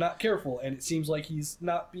he's not careful. And it seems like he's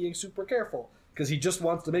not being super careful because he just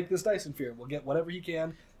wants to make this Dyson sphere. We'll get whatever he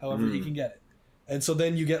can, however he can get it. And so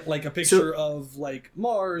then you get like a picture of like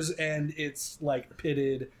Mars, and it's like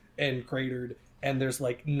pitted and cratered, and there's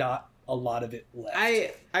like not a lot of it left.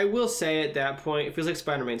 I will say at that point, it feels like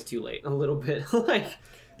Spider-Man's too late a little bit. like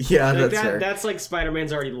that's fair. That's like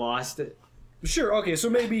Spider-Man's already lost it. Sure, okay, so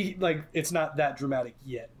maybe like it's not that dramatic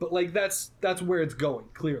yet, but like that's where it's going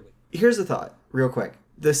clearly. Here's a thought, real quick.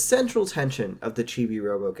 The central tension of the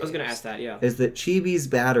Chibi-Robo games I was going to ask that, yeah. is that Chibi's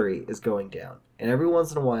battery is going down, and every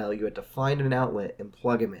once in a while you have to find an outlet and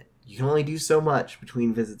plug him in. You can only do so much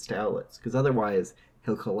between visits to outlets, because otherwise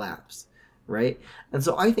he'll collapse, right? And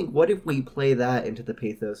so I think, what if we play that into the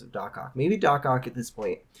pathos of Doc Ock? Maybe Doc Ock at this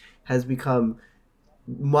point has become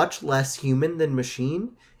much less human than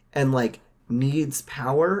machine, and like needs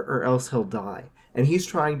power or else he'll die. And he's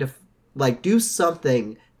trying to like do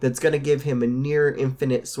something that's going to give him a near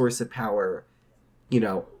infinite source of power, you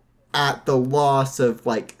know, at the loss of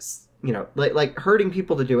like, you know, like hurting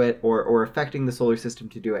people to do it or affecting the solar system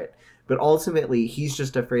to do it. But ultimately, he's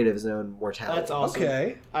just afraid of his own mortality. That's awesome.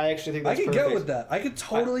 Okay. I actually think that's I can perfect. get with that. I could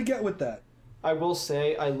totally get with that. I will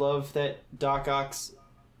say, I love that Doc Ock's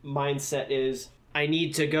mindset is, I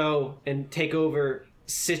need to go and take over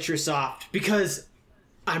Citrusoft because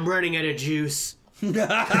I'm running out of juice.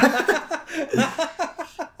 Yeah.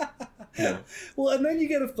 Well, and then you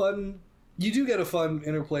get a fun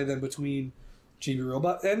interplay then between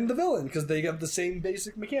Chibi-Robot and the villain, because they have the same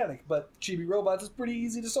basic mechanic, but Chibi-Robot is pretty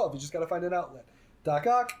easy to solve. You just gotta find an outlet. Doc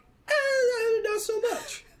Ock, not so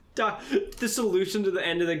much. The solution to the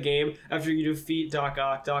end of the game, after you defeat Doc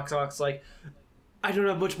Ock's like, I don't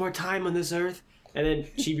have much more time on this earth. And then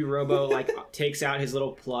Chibi-Robo like takes out his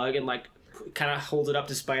little plug and like kind of holds it up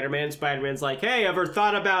to Spider-Man. Spider-Man's like, hey, ever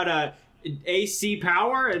thought about AC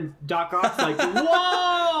power? And Doc Ock's like,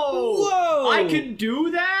 whoa! I can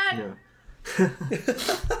do that? Yeah.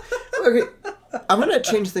 Okay, I'm going to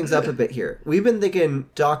change things up a bit here. We've been thinking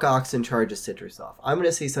Doc Ock's in charge of Citrusoft. I'm going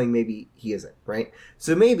to say something maybe he isn't, right?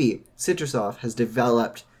 So maybe Citrusoft has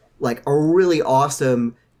developed like a really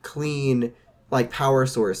awesome, clean like power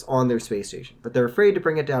source on their space station, but they're afraid to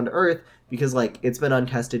bring it down to Earth because like it's been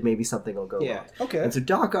untested, maybe something will go wrong. Okay. And so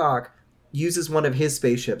Doc Ock uses one of his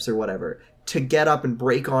spaceships or whatever to get up and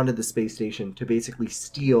break onto the space station to basically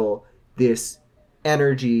steal this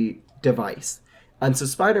energy device. And so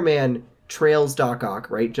Spider-Man trails Doc Ock,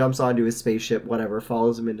 right? Jumps onto his spaceship, whatever,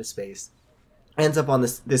 follows him into space, ends up on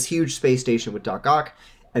this huge space station with Doc Ock,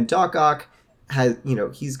 and Doc Ock has, you know,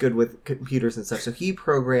 he's good with computers and stuff, so he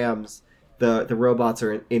programs the robots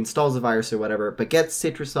or installs a virus or whatever, but gets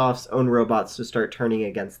Citrusoft's own robots to start turning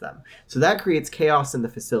against them. So that creates chaos in the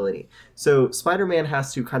facility. So Spider-Man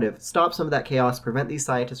has to kind of stop some of that chaos, prevent these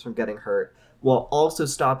scientists from getting hurt, while also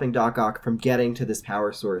stopping Doc Ock from getting to this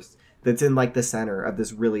power source that's in like the center of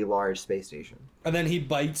this really large space station. And then he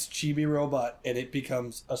bites Chibi-Robot and it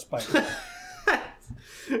becomes a spider.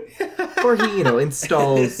 Or he, you know,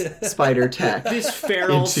 installs spider tech. This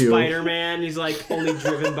feral Spider-Man, he's like only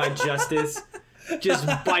driven by justice, just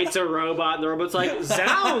bites a robot, and the robot's like,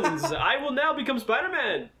 zounds, I will now become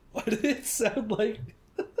Spider-Man. What did it sound like?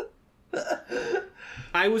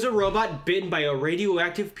 I was a robot bitten by a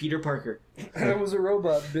radioactive Peter Parker. I was a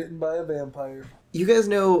robot bitten by a vampire. You guys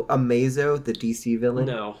know Amazo, the DC villain?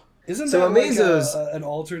 No. Isn't So that Amazo's- like an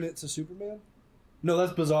alternate to Superman? No,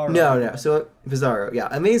 that's Bizarro. No. So Bizarro, yeah.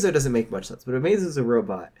 Amazo doesn't make much sense, but Amazo's a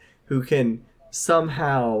robot who can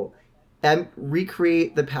somehow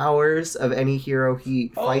recreate the powers of any hero he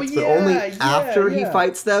fights, but only after he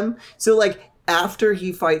fights them. So, like, after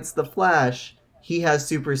he fights the Flash, he has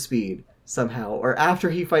super speed. somehow. Or after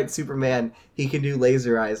he fights Superman, he can do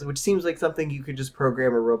laser eyes, which seems like something you could just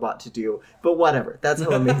program a robot to do. But whatever, that's how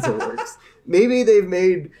Amazo works. Maybe they've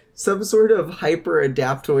made some sort of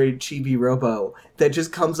hyper-adaptoid Chibi-Robo that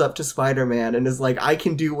just comes up to Spider-Man and is like, I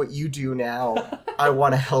can do what you do now. I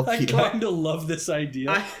want to help you. I kind of love this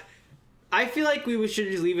idea. I feel like we should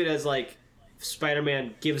just leave it as, like,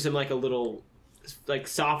 Spider-Man gives him, like, a little, like,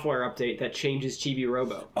 software update that changes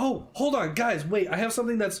Chibi-Robo. Oh, hold on, guys, wait. I have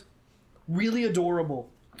something that's really adorable.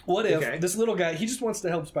 What if this little guy, he just wants to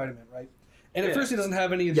help Spider-Man, right? And at first he doesn't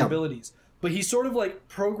have any of the abilities. But he sort of, like,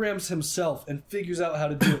 programs himself and figures out how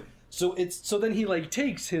to do it. So then he, like,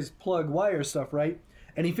 takes his plug wire stuff, right?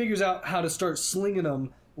 And he figures out how to start slinging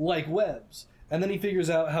them like webs. And then he figures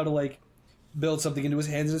out how to, like, build something into his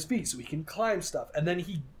hands and his feet so he can climb stuff. And then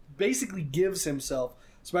he basically gives himself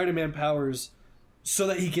Spider-Man powers so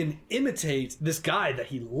that he can imitate this guy that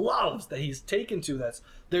he loves, that he's taken to.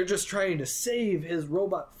 They're just trying to save his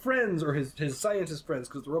robot friends or his scientist friends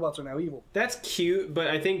because the robots are now evil. That's cute, but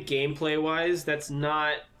I think gameplay-wise, that's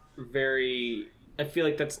not very... I feel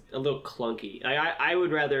like that's a little clunky. I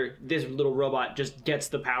would rather this little robot just gets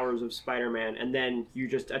the powers of Spider-Man, and then you're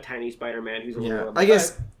just a tiny Spider-Man who's a little robot. I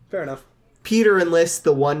guess... Fair enough. Peter enlists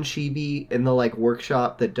the one chibi in the like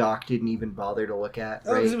workshop that Doc didn't even bother to look at.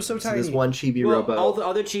 Right? Because it was so tiny. This one Chibi-Robo. All the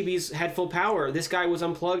other chibis had full power. This guy was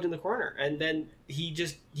unplugged in the corner, and then he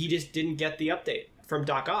just didn't get the update from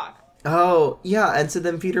Doc Ock. Oh yeah, and so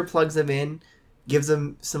then Peter plugs him in, gives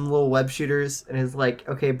him some little web shooters, and is like,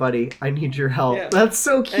 "Okay, buddy, I need your help." Yeah. That's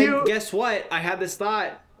so cute. And guess what? I had this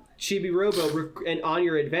thought. Chibi-Robo, and on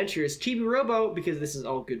your adventures, Chibi-Robo, because this is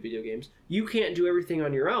all good video games, you can't do everything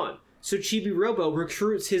on your own. So Chibi-Robo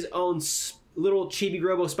recruits his own little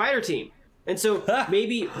Chibi-Robo spider team. And so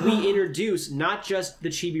maybe we introduce not just the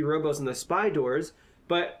Chibi-Robos and the spy doors,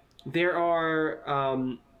 but there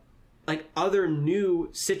are like other new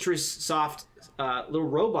Citrus Soft little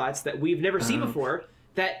robots that we've never seen before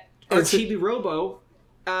that our Chibi-Robo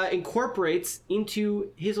incorporates into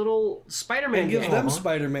his little Spider-Man and gives them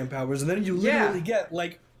Spider-Man powers, and then you literally get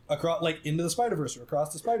like across, like into the Spider-Verse or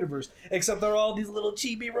across the Spider-Verse, except they're all these little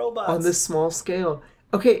chibi robots on this small scale.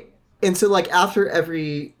 Okay, and so like after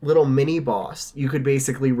every little mini boss, you could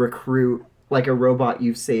basically recruit like a robot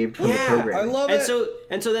you've saved from the program. I love it.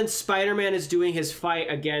 And so then Spider-Man is doing his fight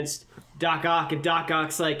against Doc Ock, and Doc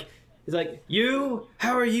Ock's like, he's like,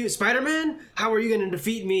 how are you, Spider-Man? How are you going to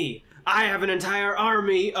defeat me? I have an entire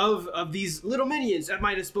army of these little minions at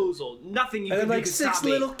my disposal. Nothing you can do can stop me. And 6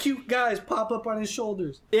 little cute guys pop up on his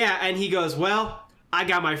shoulders. Yeah, and he goes, well, I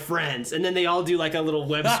got my friends. And then they all do like a little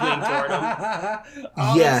web swing toward him.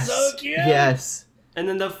 Oh, yes. So cute. Yes. And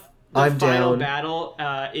then the final battle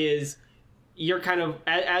is you're kind of,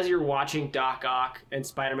 as you're watching Doc Ock and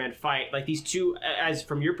Spider-Man fight, like these two, as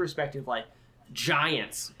from your perspective, like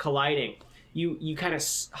giants colliding. You kind of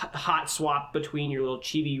hot swap between your little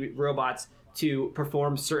chibi robots to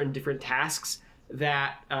perform certain different tasks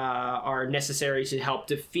that are necessary to help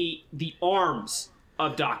defeat the arms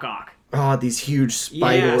of Doc Ock. Oh, these huge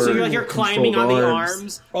spider. Yeah, so you're climbing on the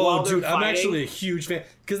arms. Oh, dude, I'm actually a huge fan.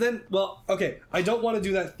 Because then, well, okay, I don't want to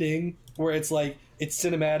do that thing where it's like it's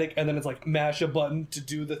cinematic and then it's like mash a button to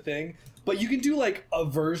do the thing. But you can do like a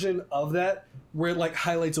version of that where it like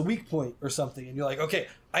highlights a weak point or something, and you're like, okay,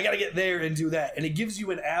 I gotta get there and do that, and it gives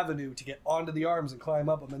you an avenue to get onto the arms and climb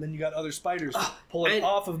up them, and then you got other spiders pulling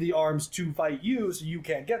off of the arms to fight you, so you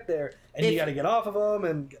can't get there, and you gotta get off of them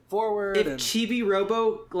and get forward. If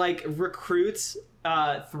Chibi-Robo like recruits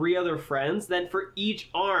 3 other friends, then for each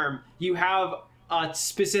arm you have a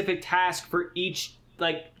specific task for each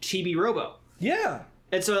like Chibi-Robo. Yeah.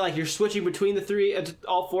 And so like you're switching between the 3,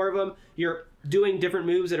 all 4 of them. You're doing different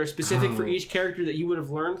moves that are specific for each character that you would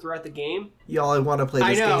have learned throughout the game. Y'all, I want to play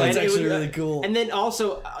this game. That's actually really cool. And then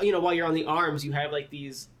also, while you're on the arms, you have like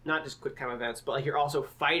these, not just quick time events, but like you're also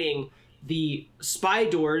fighting the spy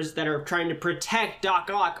doors that are trying to protect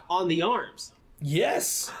Doc Ock on the arms.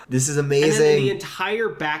 Yes! This is amazing. And then the entire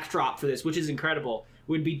backdrop for this, which is incredible,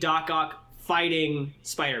 would be Doc Ock fighting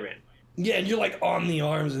Spider-Man. Yeah, and you're like on the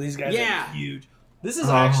arms, and these guys are huge. This is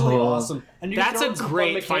actually awesome. And that's a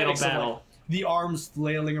great final battle. The arms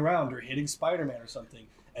flailing around or hitting Spider-Man or something.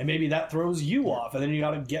 And maybe that throws you off, and then you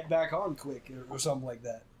gotta get back on quick or something like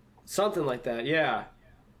that. Something like that, yeah.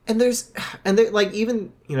 And there, like,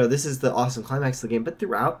 even, this is the awesome climax of the game, but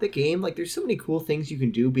throughout the game, like, there's so many cool things you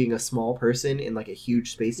can do being a small person in, like, a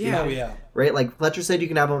huge space game. Yeah, yeah. Right? Like Fletcher said, you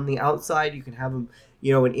can have them on the outside, you can have them,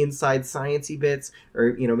 in inside sciencey bits,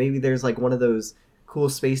 or, maybe there's, like, one of those cool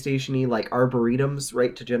space station-y, like, arboretums,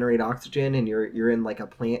 right, to generate oxygen, and you're in, like, a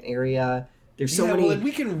plant area. There's so many... Well,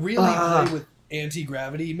 we can really play with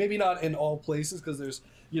anti-gravity. Maybe not in all places, because there's,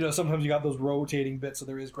 sometimes you got those rotating bits, so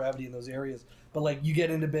there is gravity in those areas. But like you get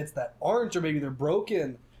into bits that aren't, or maybe they're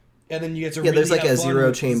broken, and then you get to really there's like have a fun zero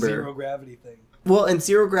with the chamber. zero gravity thing. Well, and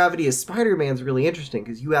zero gravity as Spider-Man's really interesting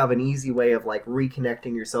because you have an easy way of like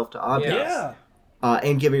reconnecting yourself to objects. Yeah.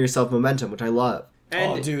 And giving yourself momentum, which I love.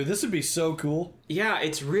 And dude, this would be so cool. Yeah,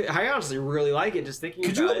 I honestly really like it just thinking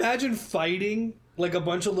Could about you imagine fighting like a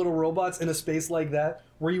bunch of little robots in a space like that,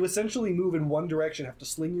 where you essentially move in one direction, have to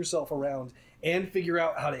sling yourself around, and figure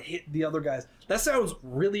out how to hit the other guys? That sounds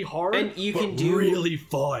really hard, and you but can do really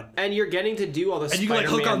fun. And you're getting to do all the and you can like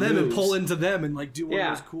hook on them moves. and pull into them and like do one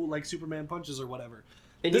of those cool like Superman punches or whatever.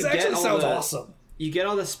 And this actually sounds awesome. You get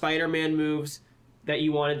all the Spider-Man moves that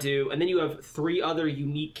you want to do, and then you have 3 other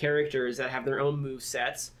unique characters that have their own move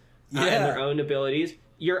sets and their own abilities.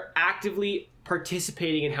 You're actively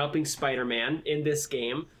participating in helping Spider-Man in this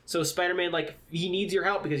game. So Spider-Man, like, he needs your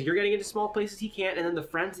help because you're getting into small places he can't, and then the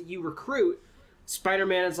friends that you recruit,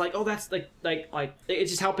 Spider-Man is like, oh, that's like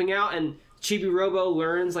it's just helping out, and Chibi-Robo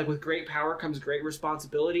learns, like, with great power comes great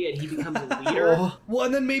responsibility, and he becomes a leader. Well,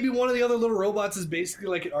 and then maybe one of the other little robots is basically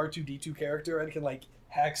like an R2-D2 character and can like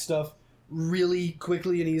hack stuff really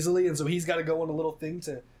quickly and easily, and so he's got to go on a little thing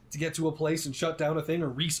to get to a place and shut down a thing or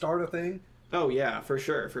restart a thing. Oh yeah, for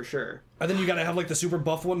sure. And then you gotta have like the super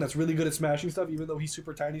buff one that's really good at smashing stuff, even though he's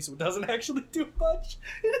super tiny, so it doesn't actually do much.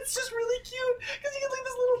 And it's just really cute because you get like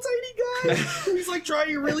this little tiny guy who's like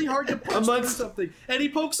trying really hard to punch through something, and he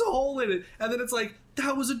pokes a hole in it, and then it's like,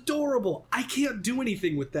 that was adorable. I can't do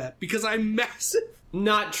anything with that because I'm massive.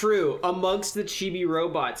 Not true. Amongst the Chibi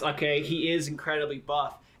robots, okay, he is incredibly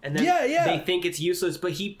buff. And then they think it's useless,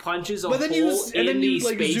 but he punches a hole in the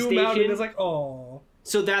space zoom station. Out and it's like, oh.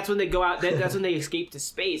 So that's when they go out. That's when they escape to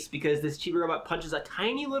space, because this Chibi robot punches a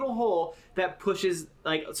tiny little hole that pushes,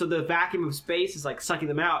 like, so the vacuum of space is like sucking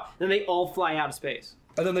them out. Then they all fly out of space.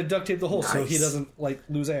 And then they duct tape the hole so he doesn't like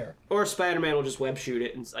lose air. Or Spider-Man will just web shoot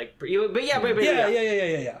it and it's like,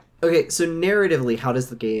 yeah. Okay, so narratively, how does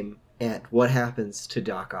the game end? What happens to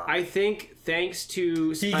Doc Ock? I think thanks to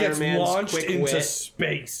he Spider-Man's gets launched quick into wit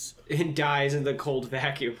space and dies in the cold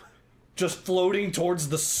vacuum, just floating towards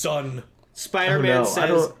the sun. Spider-Man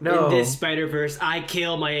says, in this Spider-Verse, I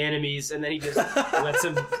kill my enemies, and then he just lets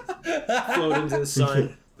him float into the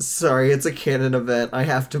sun. Sorry, it's a canon event. I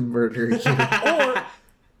have to murder you.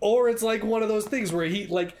 Or it's like one of those things where he,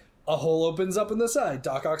 like, a hole opens up in the side,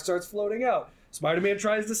 Doc Ock starts floating out, Spider-Man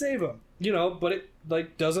tries to save him, but it,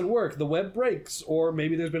 like, doesn't work. The web breaks, or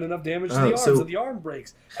maybe there's been enough damage to the arms that the arm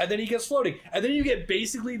breaks, and then he gets floating. And then you get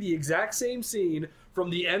basically the exact same scene from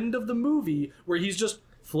the end of the movie where he's just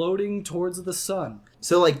floating towards the sun.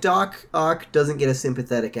 So, like, Doc Ock doesn't get a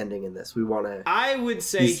sympathetic ending in this. I would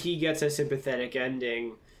say he gets a sympathetic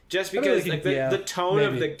ending, just because the tone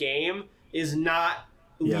of the game is not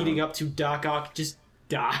leading up to Doc Ock just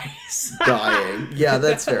dies. Dying. Yeah,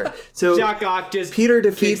 that's fair. So Doc Ock just Peter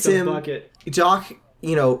defeats him. Bucket. Doc,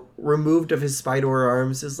 removed of his Spider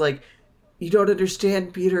arms, is like, you don't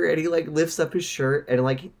understand, Peter, and he like lifts up his shirt, and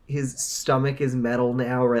like his stomach is metal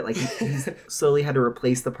now, right? Like he's slowly had to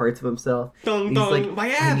replace the parts of himself. Dun, dun. Like, my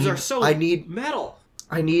abs are so metal.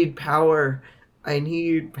 I need power.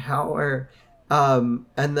 And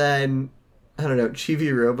then I don't know,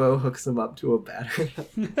 Chibi-Robo hooks him up to a battery.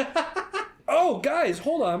 Oh, guys,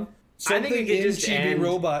 hold on. Something I think in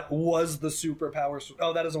Chibi-Robot was the superpower.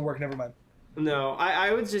 Oh, that doesn't work. Never mind. No,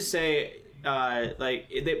 I would just say,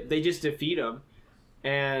 they just defeat him,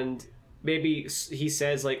 and maybe he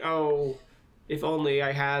says, like, oh, if only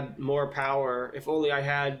I had more power, if only I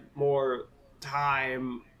had more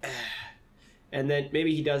time, and then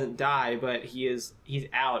maybe he doesn't die, but he's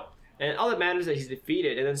out, and all that matters is that he's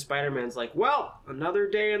defeated, and then Spider-Man's like, well, another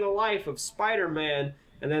day in the life of Spider-Man,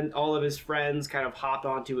 and then all of his friends kind of hop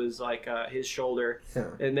onto his, like, his shoulder,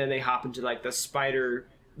 and then they hop into, like, the spider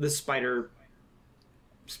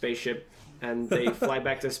spaceship, and they fly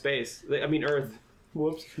back to space. Earth.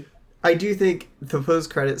 Whoops. I do think the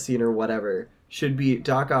post-credit scene or whatever should be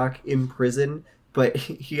Doc Ock in prison, but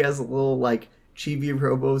he has a little, like,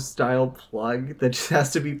 Chibi-Robo style plug that just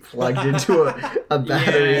has to be plugged into a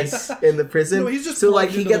battery in the prison. No, he's just so, like,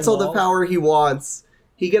 he gets all the power he wants.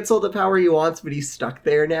 But he's stuck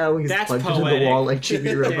there now. He's plugged into the wall like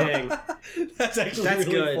Chibi-Robo. That's really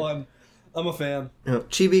good. Fun. I'm a fan.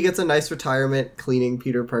 Chibi gets a nice retirement cleaning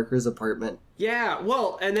Peter Parker's apartment. Yeah,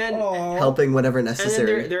 well, and then helping whenever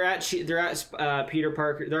necessary. And then they're at Peter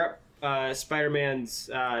Parker. They're at Spider-Man's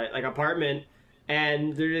apartment,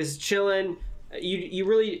 and they're just chilling.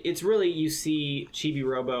 You see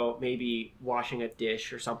Chibi-Robo maybe washing a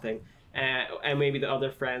dish or something, and maybe the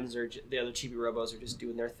other friends or the other Chibi-Robos are just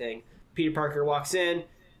doing their thing. Peter Parker walks in.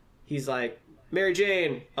 He's like, Mary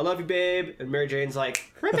Jane, I love you, babe. And Mary Jane's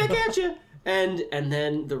like, right back at you. And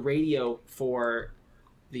then the radio for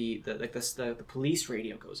the police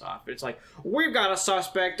radio goes off. It's like, we've got a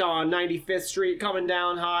suspect on 95th Street coming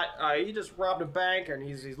down hot. He just robbed a bank and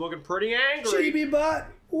he's looking pretty angry. Chibi-Bot,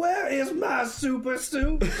 where is my super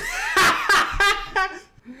suit?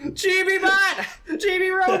 Chibi-Bot!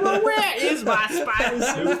 Chibi-Robo, where is my spider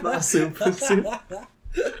suit? My super suit.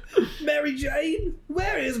 Mary Jane,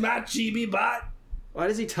 where is my Chibi-Bot? Why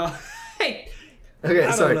does he talk? Hey! Okay,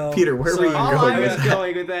 I sorry, don't know. Peter, where were you All going I with was that?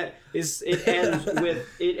 going with that is it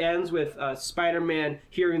ends with Spider-Man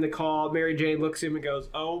hearing the call. Mary Jane looks at him and goes,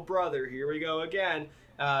 "Oh brother, here we go again."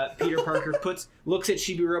 Peter Parker looks at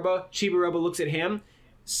Chibi-Robo. Chibi-Robo looks at him.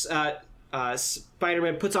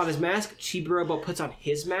 Spider-Man puts on his mask. Chibi-Robo puts on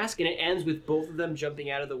his mask, and it ends with both of them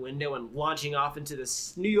jumping out of the window and launching off into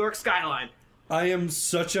the New York skyline. I am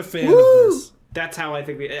such a fan of this. That's how I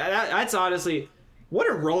think that's honestly, what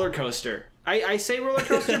a roller coaster. I say roller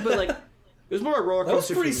coaster, but like it was more a roller That was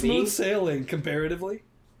coaster pretty for smooth me. sailing comparatively.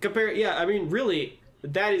 Yeah, I mean, really,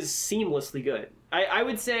 that is seamlessly good. I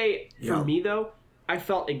would say for me though, I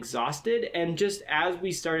felt exhausted, and just as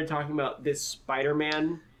we started talking about this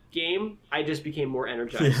Spider-Man game, I just became more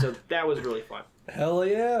energized. So that was really fun. Hell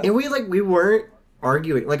yeah. And we weren't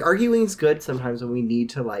arguing. Like, arguing's good sometimes when we need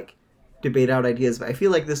to, like, debate out ideas, but I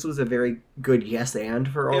feel like this was a very good yes and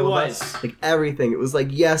for all of us. Like, everything. It was like,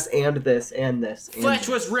 yes and this and this. And Fletch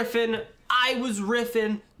was riffing, I was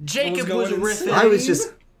riffing, Jacob was riffing. I was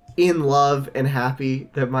just in love and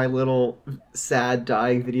happy that my little sad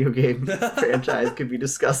dying video game franchise could be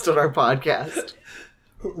discussed on our podcast.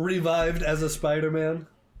 Revived as a Spider-Man.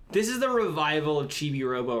 This is the revival of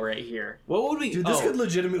Chibi-Robo right here. What would we... Dude, this could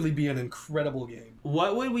legitimately be an incredible game.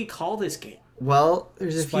 What would we call this game? Well,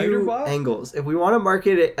 there's a few Spider-Bot? angles. If we want to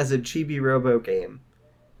market it as a Chibi-Robo game,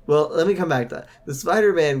 well, let me come back to that. The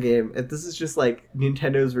Spider-Man game, if this is just like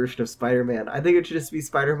Nintendo's version of Spider-Man, I think it should just be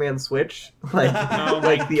Spider-Man Switch, like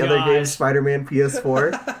like the other game, Spider-Man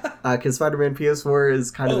PS4, because Spider-Man PS4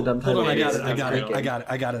 is kind of the dumb title. Hold on,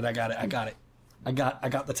 I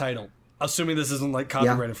got the title. Assuming this isn't like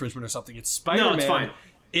copyright infringement or something. It's Spider-Man No, it's fine.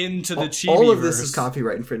 into the Chibi-verse. All of this is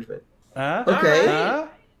copyright infringement. Okay.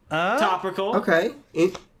 Topical. Okay.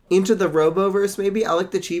 Into the Roboverse, maybe. I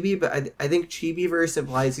like the Chibi, but I think Chibi-verse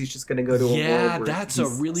implies he's just going to go to a world where that's a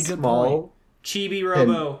really good small point.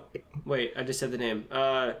 Chibi-Robo. Wait, I just said the name.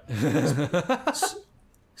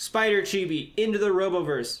 Spider Chibi into the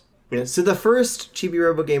Roboverse. Yeah, so the first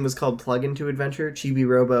Chibi-Robo game was called Plug Into Adventure,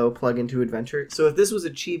 Chibi-Robo Plug Into Adventure. So if this was a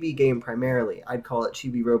Chibi game primarily, I'd call it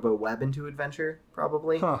Chibi-Robo Web Into Adventure,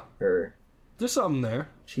 probably. Huh. Or There's something there.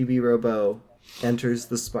 Chibi-Robo Enters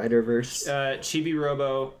the Spider-Verse.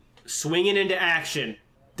 Chibi-Robo swinging into action.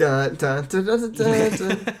 Dun, dun, dun, dun, dun,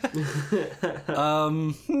 dun.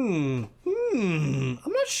 I'm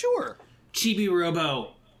not sure.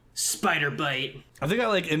 Chibi-Robo Spider Byte. I think I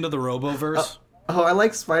like Into the Roboverse. Oh, I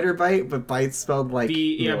like Spider Byte, but Byte spelled like, like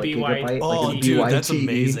B-Y. gigabyte. Oh, like dude, that's B-Y-T-E.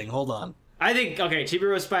 amazing. Hold on. I think, okay,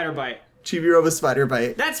 Chibi-Robo Spider Byte. Chibi-Robo Spider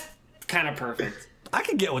Byte. That's kind of perfect. I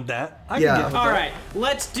can get with that. Yeah. All right,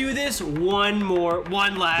 let's do this one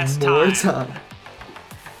last More time. time.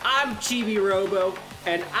 I'm Chibi-Robo,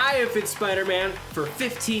 and I have been Spider-Man for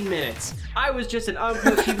 15 minutes. I was just an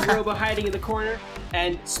unplugged Chibi-Robo hiding in the corner,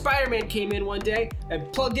 and Spider-Man came in one day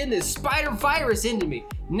and plugged in this spider virus into me.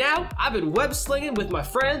 Now, I've been web-slinging with my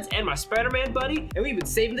friends and my Spider-Man buddy, and we've been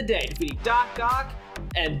saving the day, defeating Doc Ock,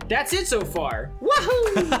 and that's it so far.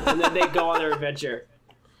 Woohoo! And then they go on their adventure.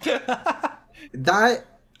 That,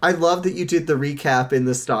 I love that you did the recap in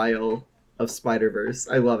the style of Spider-Verse.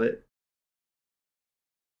 I love it.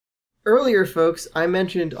 Earlier, folks, I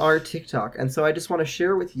mentioned our TikTok, and so I just want to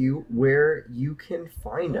share with you where you can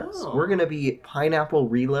find us. We're going to be Pineapple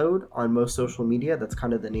Reload on most social media. That's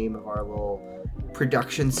kind of the name of our little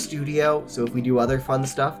production studio. So if we do other fun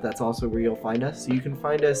stuff, that's also where you'll find us. So you can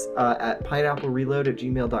find us at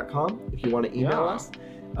pineapplereload@gmail.com if you want to email us.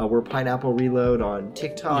 We're Pineapple Reload on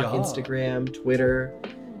TikTok, Instagram, Twitter.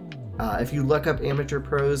 If you look up Amateur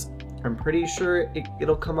Pros, I'm pretty sure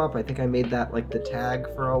it'll come up. I think I made that like the tag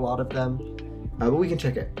for a lot of them. But we can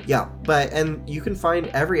check it. Yeah, and you can find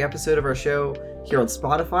every episode of our show here on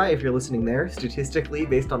Spotify if you're listening there. Statistically,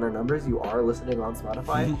 based on our numbers, you are listening on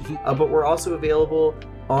Spotify. But we're also available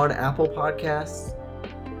on Apple Podcasts.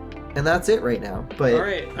 And that's it right now. But all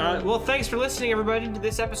right. Well, thanks for listening, everybody, to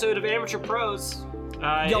this episode of Amateur Pros.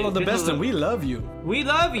 Y'all are the best, and we love you. We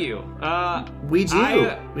love you. We do.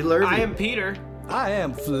 We love you. I am Peter. I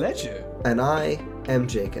am Fletcher. And I am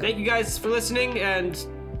Jacob. Thank you guys for listening, and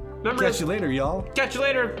Remember Catch you later, y'all. Catch you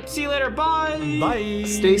later. See you later. Bye. Bye.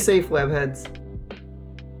 Stay safe, webheads.